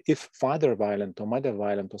 if father violent or mother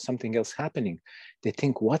violent or something else happening, they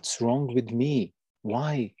think, what's wrong with me?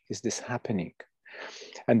 Why is this happening?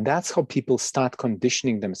 And that's how people start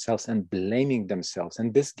conditioning themselves and blaming themselves.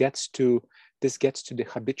 And this gets to the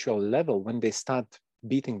habitual level when they start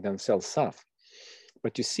beating themselves up.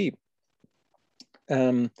 But you see,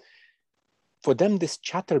 for them, this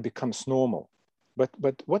chatter becomes normal. But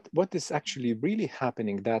what is actually really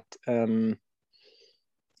happening, that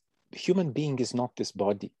human being is not this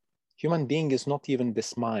body. Human being is not even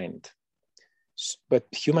this mind. But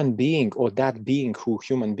human being, or that being who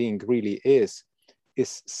human being really is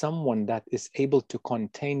someone that is able to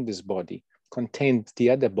contain this body, contain the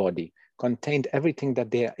other body, contain everything that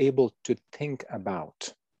they are able to think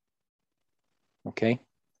about. Okay?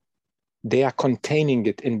 They are containing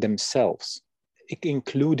it in themselves,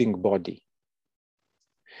 including body.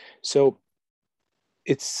 So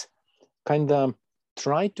it's kind of,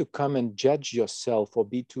 try to come and judge yourself or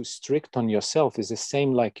be too strict on yourself is the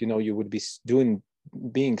same like, you would be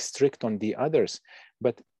being strict on the others.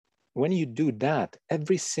 But when you do that,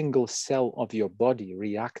 every single cell of your body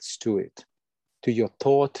reacts to it, to your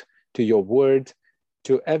thought, to your word,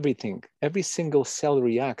 to everything. Every single cell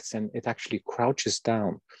reacts, and it actually crouches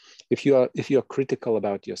down. If you're critical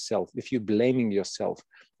about yourself, if you're blaming yourself,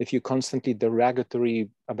 if you're constantly derogatory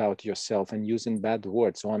about yourself and using bad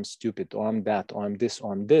words, oh, I'm stupid, or I'm that, or I'm this,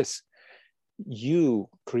 or I'm this, you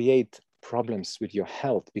create problems with your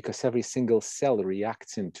health because every single cell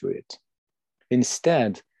reacts into it.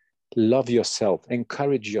 Instead, love yourself,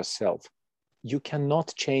 encourage yourself. You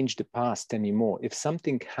cannot change the past anymore. If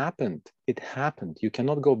something happened, it happened. You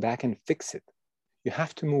cannot go back and fix it. You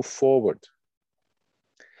have to move forward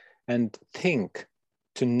and think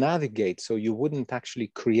to navigate so you wouldn't actually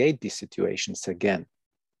create these situations again,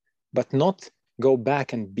 but not go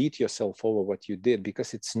back and beat yourself over what you did,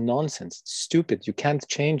 because it's nonsense, it's stupid. You can't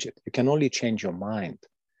change it. You can only change your mind,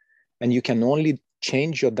 and you can only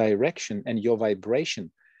change your direction and your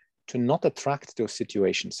vibration to not attract those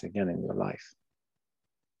situations again in your life.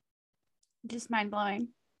 Just mind-blowing.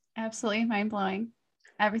 Absolutely mind-blowing.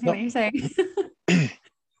 Everything that you're saying.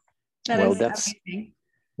 Amazing.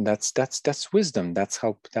 That's wisdom. That's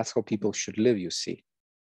how people should live, you see.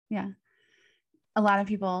 Yeah. A lot of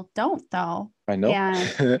people don't, though. I know.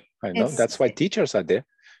 I know. That's why teachers are there.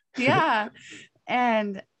 Yeah.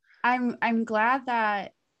 And I'm glad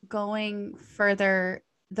that going further,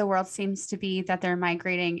 the world seems to be that they're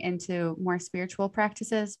migrating into more spiritual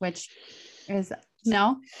practices, which is,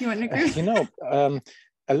 no, you wouldn't agree?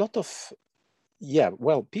 A lot of,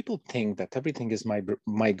 well, people think that everything is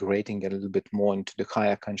migrating a little bit more into the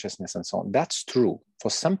higher consciousness and so on. That's true. For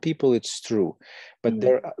some people, it's true. But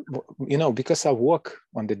there, because I work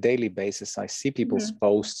on the daily basis, I see people's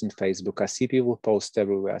posts on Facebook. I see people post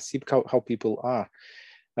everywhere. I see how people are.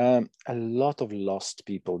 A lot of lost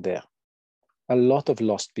people there. A lot of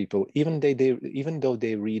lost people, even though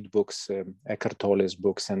they read books, Eckhart Tolle's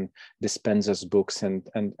books and Dispenza's books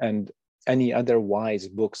and any other wise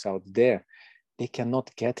books out there, they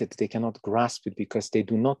cannot get it. They cannot grasp it because they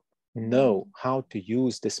do not know how to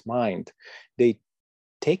use this mind. They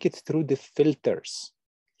take it through the filters.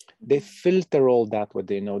 They filter all that what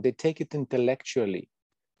they know. They take it intellectually,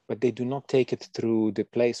 but they do not take it through the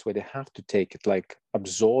place where they have to take it, like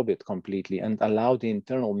absorb it completely and allow the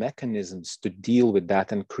internal mechanisms to deal with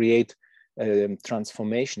that and create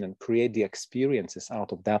transformation and create the experiences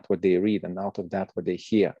out of that what they read and out of that what they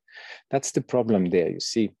hear. That's the problem there, you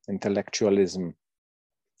see, intellectualism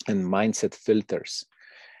and mindset filters.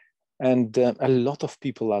 And a lot of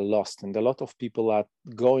people are lost, and a lot of people are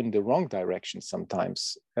going the wrong direction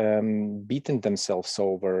sometimes, beating themselves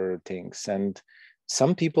over things. And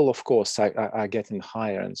some people, of course, are getting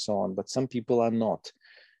higher and so on, but some people are not.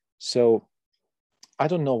 So I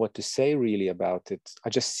don't know what to say really about it. I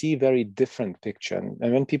just see a very different picture. And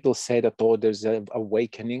when people say that, oh, there's an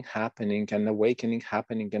awakening happening,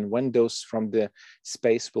 and when those from the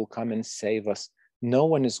space will come and save us, no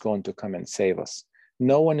one is going to come and save us.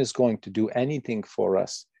 No one is going to do anything for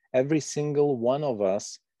us. Every single one of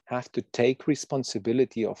us have to take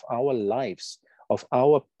responsibility of our lives, of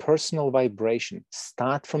our personal vibration.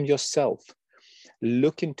 Start from yourself.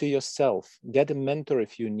 Look into yourself. Get a mentor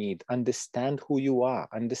if you need. Understand who you are.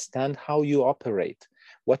 Understand how you operate.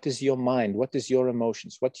 What is your mind? What is your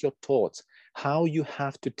emotions? What's your thoughts? How you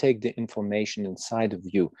have to take the information inside of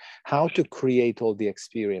you. How to create all the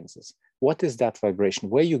experiences. What is that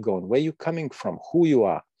vibration? Where are you going? Where are you coming from? Who you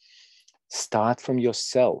are? Start from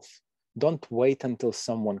yourself. Don't wait until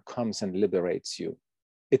someone comes and liberates you.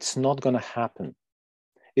 It's not going to happen.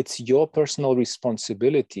 It's your personal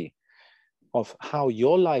responsibility of how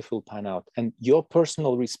your life will pan out, and your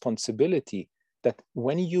personal responsibility that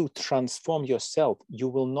when you transform yourself, you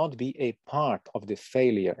will not be a part of the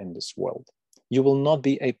failure in this world. You will not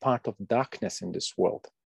be a part of darkness in this world.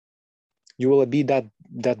 You will be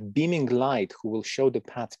that beaming light who will show the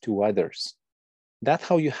path to others. That's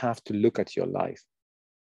how you have to look at your life.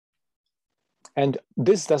 And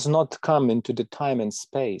this does not come into the time and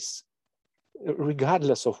space,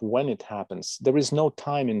 regardless of when it happens. There is no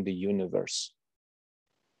time in the universe.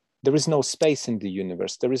 There is no space in the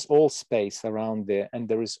universe. There is all space around there, and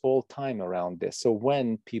there is all time around there. So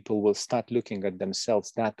when people will start looking at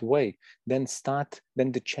themselves that way, then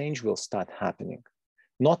the change will start happening.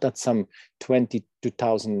 Not at some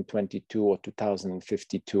 2022 or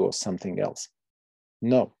 2052 or something else.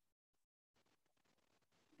 No.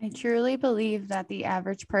 I truly believe that the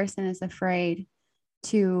average person is afraid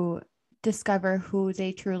to discover who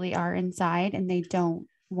they truly are inside, and they don't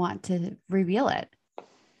want to reveal it.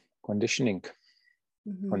 Conditioning.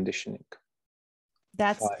 Mm-hmm. Conditioning.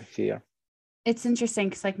 That's fear. It's interesting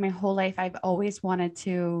because like my whole life, I've always wanted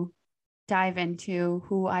to dive into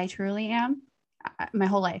who I truly am. My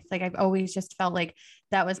whole life, like I've always just felt like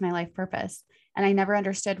that was my life purpose, and I never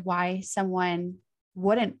understood why someone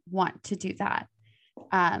wouldn't want to do that.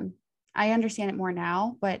 I understand it more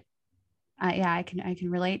now, but I can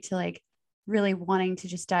relate to like really wanting to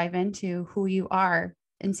just dive into who you are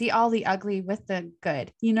and see all the ugly with the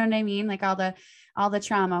good. You know what I mean? Like all the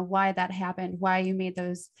trauma, why that happened, why you made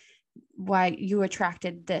those, why you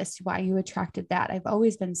attracted this, why you attracted that. I've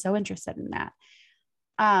always been so interested in that.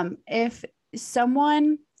 If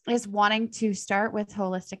someone is wanting to start with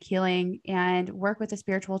holistic healing and work with a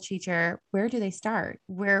spiritual teacher, where do they start?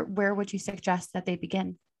 Where would you suggest that they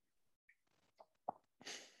begin?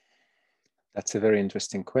 That's a very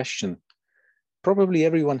interesting question. Probably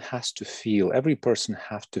every person has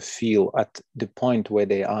to feel at the point where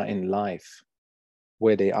they are in life,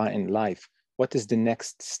 what is the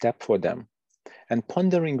next step for them? And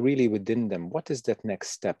pondering really within them, what is that next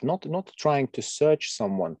step? Not trying to search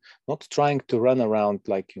someone, not trying to run around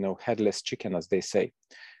like, headless chicken, as they say,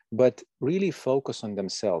 but really focus on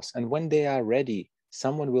themselves. And when they are ready,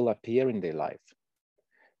 someone will appear in their life.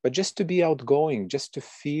 But just to be outgoing, just to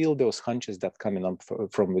feel those hunches that coming up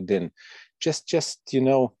from within,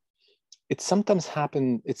 it sometimes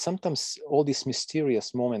all these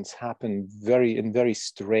mysterious moments happen in very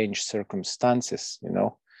strange circumstances,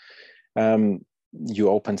 you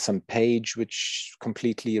open some page which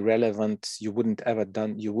completely irrelevant, you wouldn't ever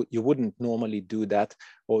done, you wouldn't normally do that,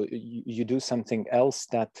 or you do something else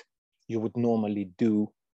that you would normally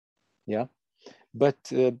do. Yeah.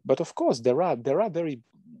 But of course there are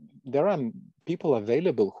people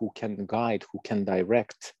available who can guide, who can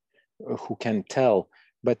direct, who can tell.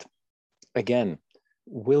 But again,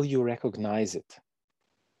 will you recognize it?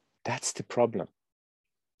 That's the problem.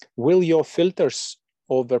 Will your filters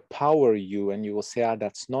overpower you and you will say,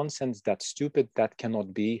 that's nonsense, that's stupid, that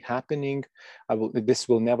cannot be happening, this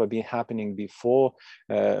will never be happening before,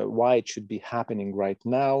 why it should be happening right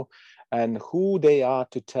now, and who they are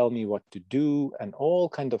to tell me what to do, and all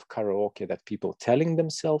kind of karaoke that people telling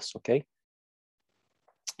themselves, okay?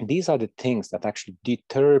 These are the things that actually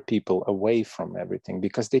deter people away from everything,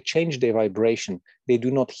 because they change their vibration. They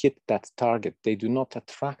do not hit that target. They do not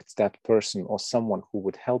attract that person or someone who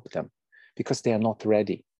would help them because they are not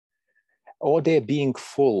ready, or they're being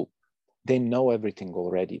full. They know everything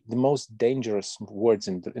already. The most dangerous words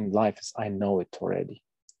in life is, I know it already.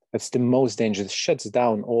 That's the most dangerous. It shuts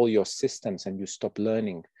down all your systems and you stop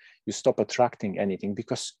learning. You stop attracting anything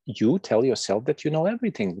because you tell yourself that you know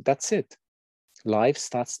everything. That's it. Life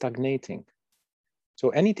starts stagnating. So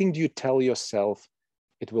anything you tell yourself,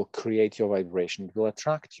 it will create your vibration. It will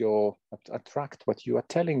attract what you are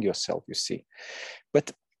telling yourself, you see.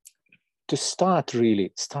 But to start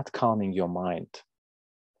calming your mind.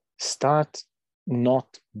 Start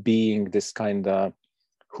not being this kind of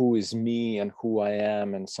who is me and who I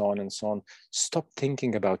am and so on and so on. Stop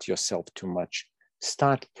thinking about yourself too much.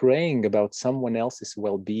 Start praying about someone else's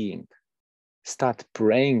well-being. Start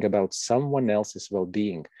praying about someone else's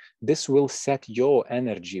well-being. This will set your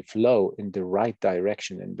energy flow in the right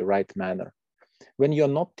direction, in the right manner. When you're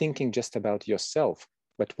not thinking just about yourself,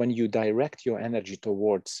 but when you direct your energy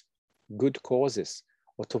towards good causes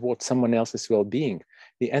or towards someone else's well-being,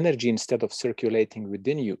 the energy, instead of circulating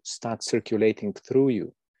within you, starts circulating through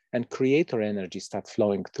you, and creator energy starts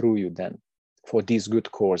flowing through you then for these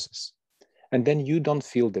good causes. And then you don't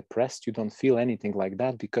feel depressed, you don't feel anything like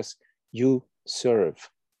that, because you serve.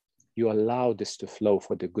 You allow this to flow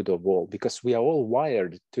for the good of all, because we are all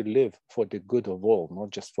wired to live for the good of all,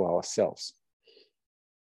 not just for ourselves.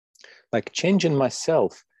 Like changing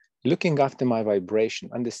myself, looking after my vibration,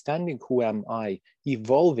 understanding who am I,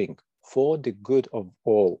 evolving for the good of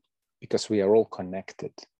all, because we are all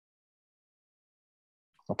connected.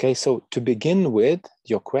 Okay, so to begin with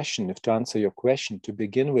your question, to answer your question, to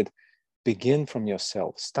begin with, begin from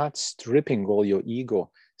yourself. Start stripping all your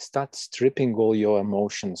ego. Start stripping all your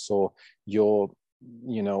emotions or your,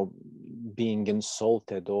 being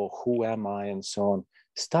insulted or who am I and so on.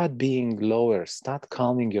 Start being lower. Start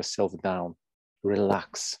calming yourself down.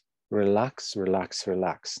 Relax, relax, relax,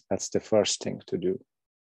 relax. That's the first thing to do.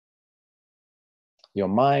 Your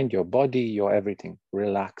mind, your body, your everything.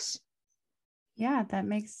 Relax. Yeah, that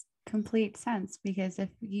makes complete sense, because if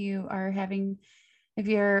your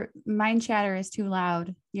mind chatter is too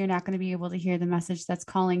loud, you're not going to be able to hear the message that's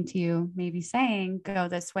calling to you, maybe saying, go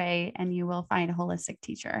this way, and you will find a holistic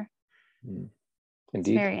teacher. Indeed. It's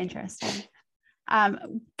very interesting.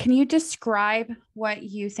 Can you describe what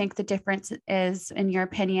you think the difference is, in your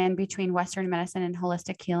opinion, between Western medicine and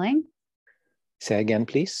holistic healing? Say again,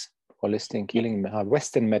 please. Holistic healing,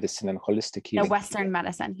 Western medicine and holistic healing. No, Western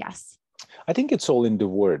medicine, yes. I think it's all in the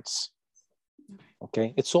words.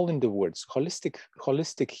 Okay, it's all in the words.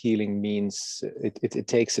 Holistic healing means it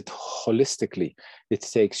takes it holistically. It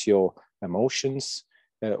takes your emotions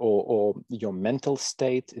or your mental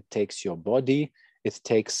state. It takes your body. It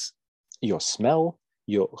takes your smell,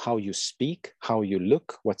 how you speak, how you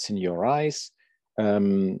look, what's in your eyes,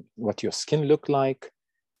 what your skin look like,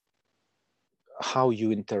 how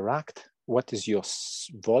you interact, what is your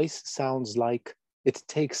voice sounds like. It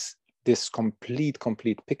takes this complete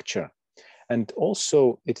picture. And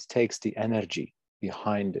also it takes the energy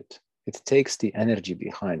behind it. It takes the energy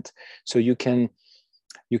behind. So you can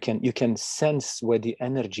sense where the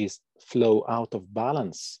energies flow out of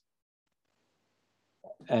balance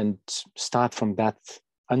and start from that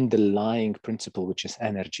underlying principle, which is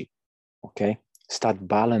energy. Okay? Start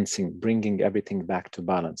balancing, bringing everything back to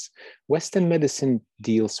balance. Western medicine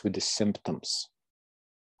deals with the symptoms.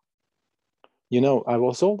 I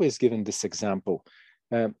was always given this example.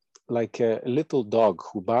 Like a little dog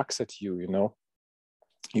who barks at you,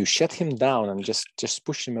 you shut him down and just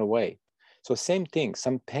push him away. So same thing,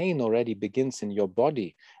 some pain already begins in your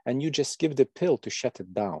body and you just give the pill to shut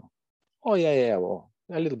it down. Oh yeah, well,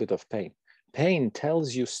 a little bit of pain. Pain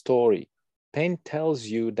tells you story. Pain tells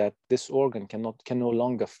you that this organ can no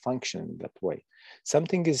longer function that way.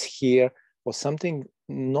 Something is here, or something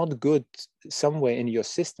not good somewhere in your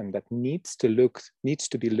system that needs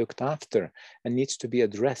to be looked after and needs to be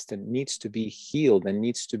addressed and needs to be healed and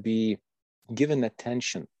needs to be given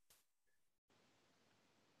attention.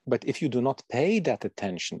 But if you do not pay that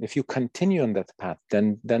attention, if you continue on that path,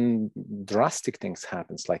 then drastic things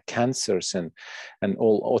happens, like cancers and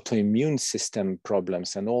all autoimmune system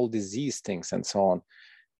problems and all disease things and so on.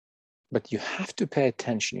 But you have to pay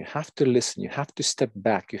attention, you have to listen, you have to step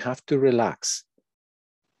back, you have to relax.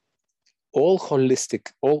 All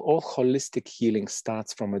holistic healing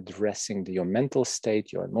starts from addressing your mental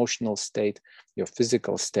state, your emotional state, your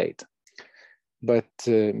physical state. But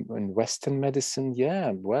in Western medicine,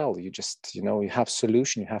 you just, you have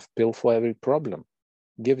solution, you have pill for every problem.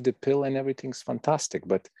 Give the pill and everything's fantastic,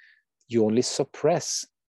 but you only suppress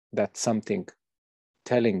that something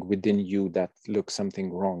telling within you that looks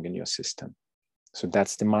something wrong in your system. So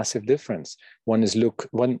that's the massive difference. One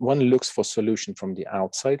looks for solution from the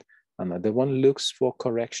outside, Another one looks for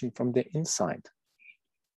correction from the inside.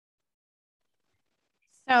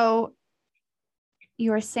 So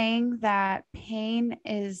you were saying that pain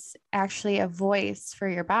is actually a voice for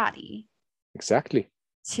your body. Exactly.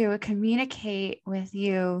 To communicate with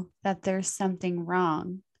you that there's something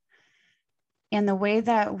wrong. And the way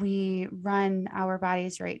that we run our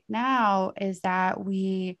bodies right now is that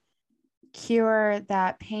we cure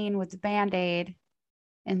that pain with the Band-Aid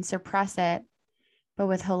and suppress it. But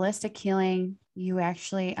with holistic healing, you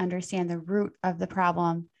actually understand the root of the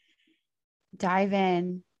problem, dive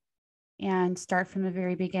in, and start from the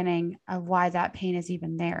very beginning of why that pain is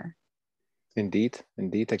even there. Indeed,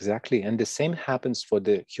 exactly. And the same happens for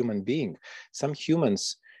the human being. Some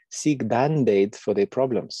humans seek Band-Aid for their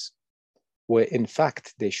problems, where in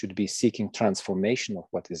fact they should be seeking transformation of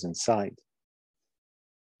what is inside.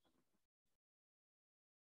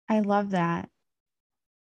 I love that.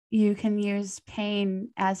 You can use pain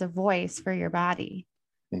as a voice for your body.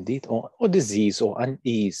 Indeed, or disease or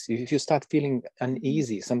unease. If you start feeling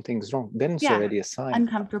uneasy, something's wrong, then it's already a sign.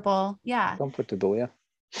 Uncomfortable. Yeah. Uncomfortable, yeah.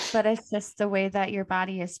 But it's just the way that your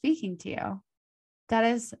body is speaking to you. That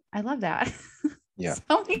is, I love that. Yeah.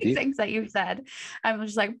 So many things that you've said. I'm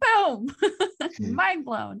just like, boom, mind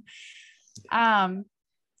blown.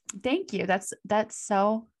 Thank you. That's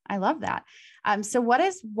so, I love that. So what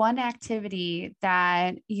is one activity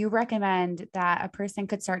that you recommend that a person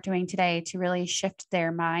could start doing today to really shift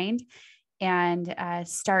their mind and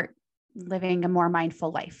start living a more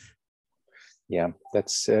mindful life? Yeah,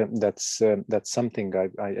 that's something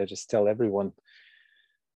I just tell everyone.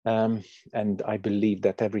 And I believe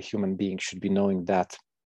that every human being should be knowing that.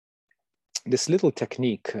 This little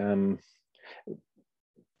technique,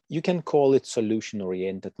 you can call it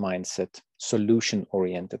solution-oriented mindset,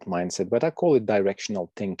 but I call it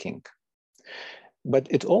directional thinking. But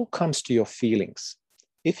it all comes to your feelings.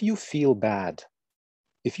 If you feel bad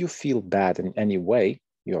in any way,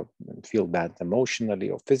 you feel bad emotionally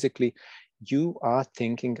or physically, you are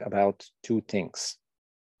thinking about two things.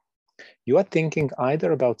 You are thinking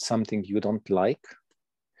either about something you don't like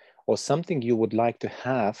or something you would like to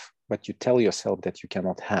have, but you tell yourself that you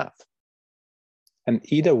cannot have. And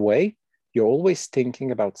either way, you're always thinking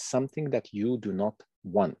about something that you do not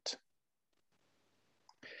want.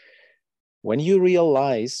 When you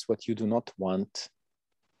realize what you do not want,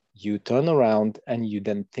 you turn around and you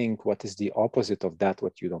then think what is the opposite of that,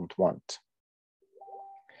 what you don't want.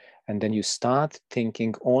 And then you start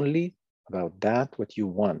thinking only about that, what you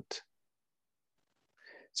want.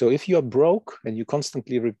 So if you are broke and you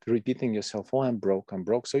constantly repeating yourself, oh, I'm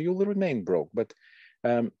broke, so you will remain broke. But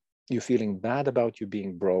you're feeling bad about you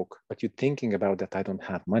being broke, but you're thinking about that I don't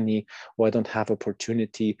have money, or I don't have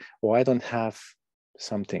opportunity, or I don't have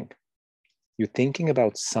something. You're thinking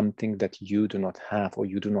about something that you do not have or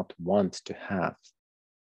you do not want to have,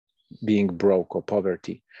 being broke or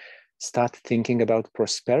poverty. Start thinking about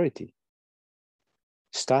prosperity.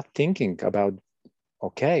 Start thinking about,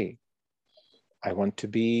 okay, I want to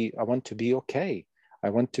be okay. I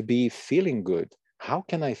want to be feeling good. How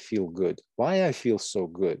can I feel good? Why I feel so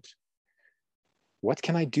good? What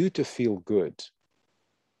can I do to feel good?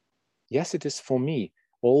 Yes, it is for me.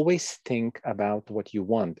 Always think about what you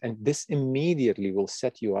want. And this immediately will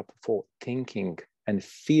set you up for thinking and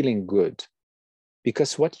feeling good.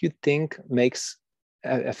 Because what you think makes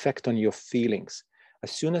an effect on your feelings.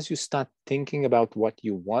 As soon as you start thinking about what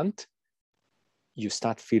you want, you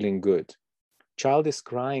start feeling good. Child is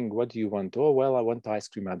crying, what do you want? Oh, well, I want ice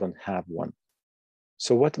cream, I don't have one.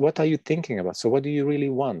 So what are you thinking about? So what do you really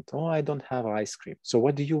want? Oh, I don't have ice cream. So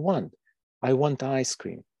what do you want? I want ice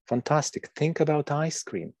cream. Fantastic. Think about ice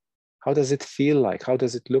cream. How does it feel like? How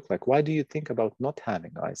does it look like? Why do you think about not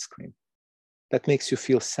having ice cream? That makes you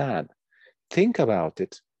feel sad. Think about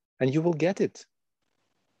it and you will get it.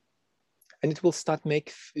 And it will start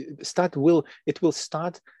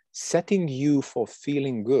setting you for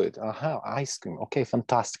feeling good. Aha, ice cream. Okay,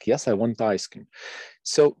 fantastic. Yes, I want ice cream.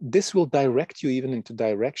 So this will direct you even into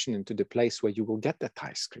the place where you will get that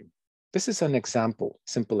ice cream. This is an example,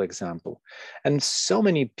 simple example. And so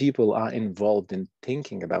many people are involved in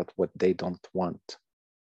thinking about what they don't want.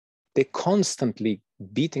 They're constantly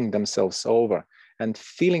beating themselves over and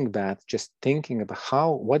feeling bad, just thinking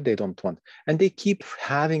about what they don't want. And they keep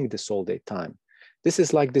having this all the time. This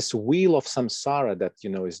is like this wheel of samsara that,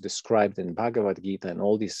 is described in Bhagavad Gita and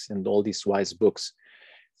all these wise books.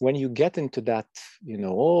 When you get into that,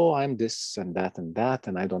 oh, I'm this and that,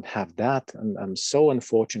 and I don't have that, and I'm so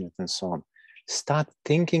unfortunate and so on. Start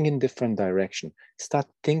thinking in different direction. Start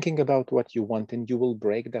thinking about what you want and you will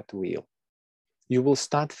break that wheel. You will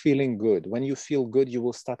start feeling good. When you feel good, you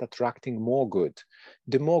will start attracting more good.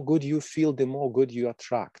 The more good you feel, the more good you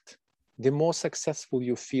attract. The more successful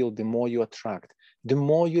you feel, the more you attract. The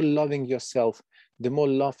more you're loving yourself, the more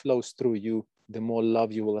love flows through you, the more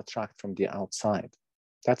love you will attract from the outside.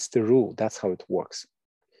 That's the rule. That's how it works.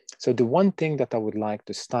 So the one thing that I would like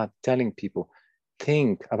to start telling people,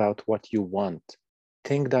 think about what you want.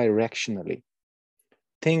 Think directionally.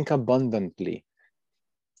 Think abundantly.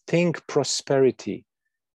 Think prosperity.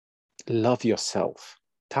 Love yourself.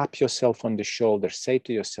 Tap yourself on the shoulder. Say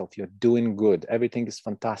to yourself, you're doing good. Everything is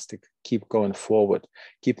fantastic. Keep going forward.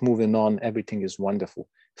 Keep moving on. Everything is wonderful.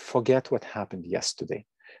 Forget what happened yesterday.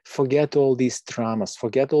 Forget all these traumas.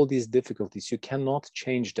 Forget all these difficulties. You cannot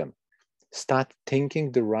change them. Start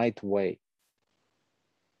thinking the right way.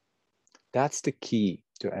 That's the key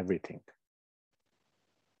to everything.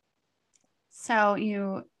 So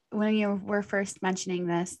when you were first mentioning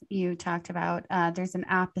this, you talked about there's an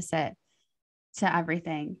opposite to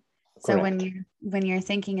everything. So Correct. when you're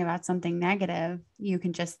thinking about something negative, you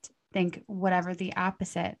can just think whatever the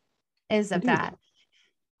opposite is of Indeed.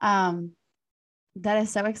 that. That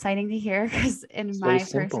is so exciting to hear, because in my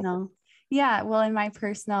personal, in my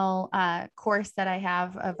personal course that I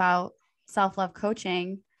have about self-love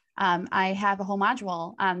coaching, I have a whole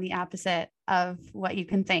module on the opposite of what you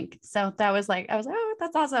can think. So I was like, oh,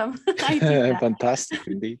 that's awesome. I teach that. Fantastic,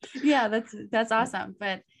 indeed. Yeah, that's awesome.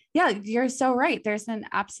 But yeah, you're so right. There's an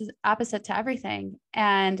opposite to everything.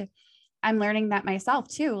 And I'm learning that myself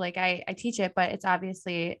too. Like I teach it, but it's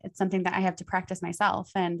something that I have to practice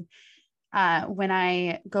myself. And when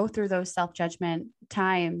I go through those self-judgment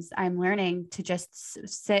times, I'm learning to just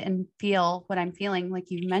sit and feel what I'm feeling,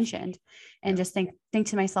 like you mentioned, and just think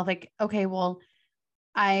to myself, like, okay, well,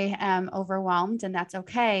 I am overwhelmed, and that's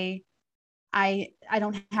okay. I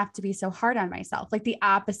don't have to be so hard on myself, like the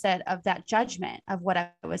opposite of that judgment of what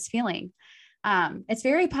I was feeling. It's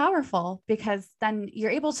very powerful, because then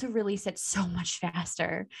you're able to release it so much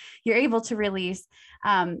faster. You're able to release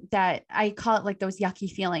that, I call it like those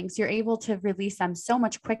yucky feelings. You're able to release them so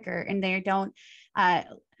much quicker, and they don't. I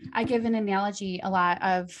give an analogy a lot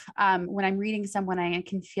of when I'm reading someone, I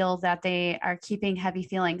can feel that they are keeping heavy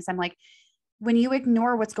feelings. I'm like, when you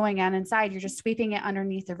ignore what's going on inside, you're just sweeping it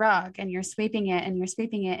underneath the rug, and you're sweeping it and you're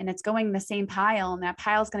sweeping it, and it's going in the same pile, and that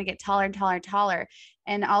pile is going to get taller and taller and taller.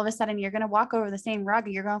 And all of a sudden you're going to walk over the same rug,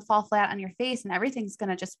 and you're going to fall flat on your face, and everything's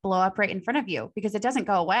going to just blow up right in front of you, because it doesn't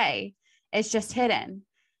go away. It's just hidden.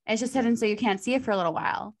 It's just hidden. So you can't see it for a little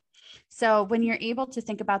while. So when you're able to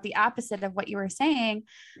think about the opposite of what you were saying,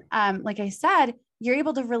 like I said, you're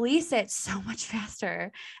able to release it so much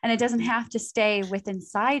faster, and it doesn't have to stay within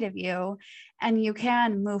inside of you, and you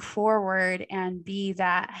can move forward and be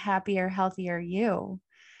that happier, healthier you.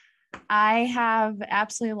 I have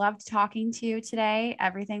absolutely loved talking to you today.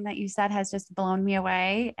 Everything that you said has just blown me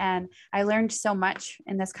away, and I learned so much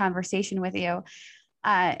in this conversation with you.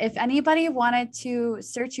 If anybody wanted to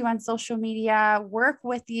search you on social media, work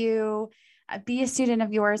with you, be a student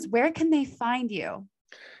of yours, where can they find you?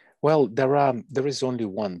 Well, there is only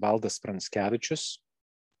one, Valdas Pranskevičius.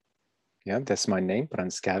 Yeah, that's my name,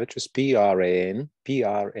 Pranskevičius,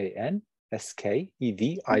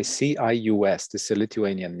 Pranskevičius. This is a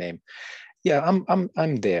Lithuanian name. Yeah,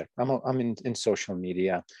 I'm there. I'm in social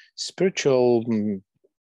media, spiritual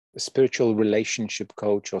relationship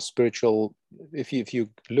coach, or spiritual. If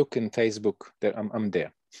you look in Facebook, there I'm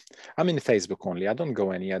there. I'm in Facebook only. I don't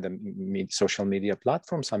go any other social media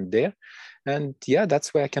platforms. I'm there, and yeah,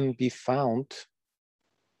 that's where I can be found.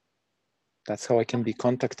 That's how I can be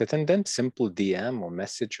contacted, and then simple DM or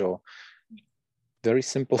message, or very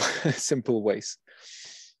simple simple ways.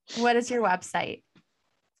 What is your website?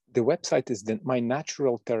 The website is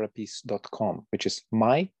mynaturaltherapies.com, which is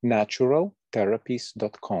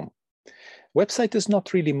mynaturaltherapies.com. Website is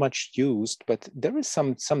not really much used, but there are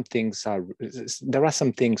some things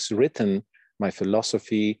written, my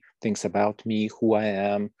philosophy, things about me, who I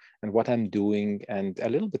am, and what I'm doing, and a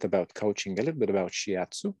little bit about coaching, a little bit about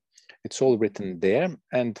shiatsu. It's all written there,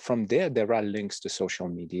 and from there are links to social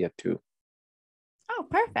media too. Oh,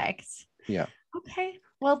 perfect. Yeah. Okay.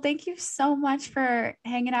 Well, thank you so much for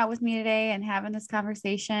hanging out with me today and having this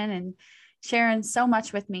conversation and sharing so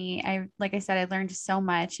much with me. Like I said, I learned so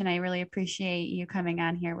much, and I really appreciate you coming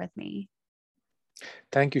on here with me.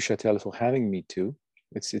 Thank you, Chantelle, for having me too.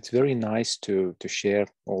 It's very nice to share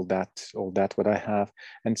all that what I have,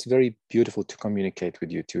 and it's very beautiful to communicate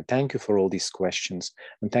with you too. Thank you for all these questions,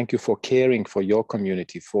 and thank you for caring for your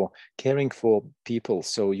community, for caring for people.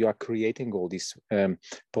 So you are creating all these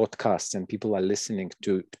podcasts, and people are listening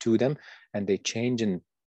to them, and they changing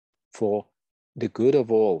for the good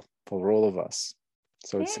of all, for all of us.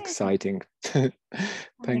 So it's exciting.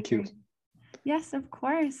 Thank you. Yes, of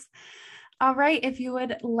course. All right. If you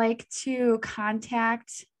would like to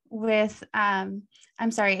contact with, I'm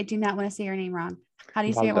sorry, I do not want to say your name wrong. How do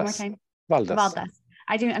you say it one more time? Valdes.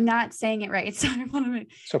 I'm not saying it right. So I want to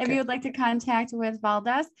Okay. If you would like to contact with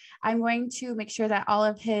Valdes, I'm going to make sure that all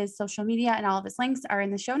of his social media and all of his links are in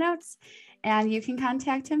the show notes, and you can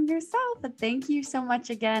contact him yourself. But thank you so much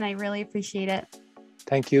again. I really appreciate it.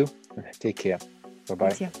 Thank you. Take care. Bye-bye.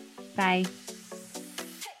 You too. Bye.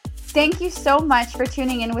 Thank you so much for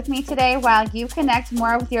tuning in with me today while you connect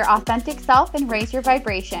more with your authentic self and raise your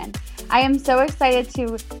vibration. I am so excited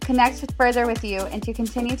to connect further with you and to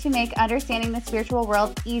continue to make understanding the spiritual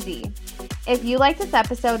world easy. If you like this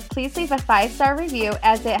episode, please leave a 5-star review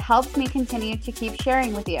as it helps me continue to keep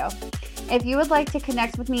sharing with you. If you would like to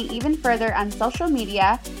connect with me even further on social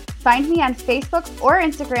media, find me on Facebook or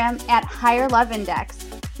Instagram at Higher Love Index.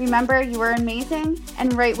 Remember, you are amazing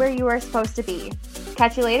and right where you are supposed to be.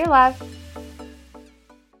 Catch you later, love.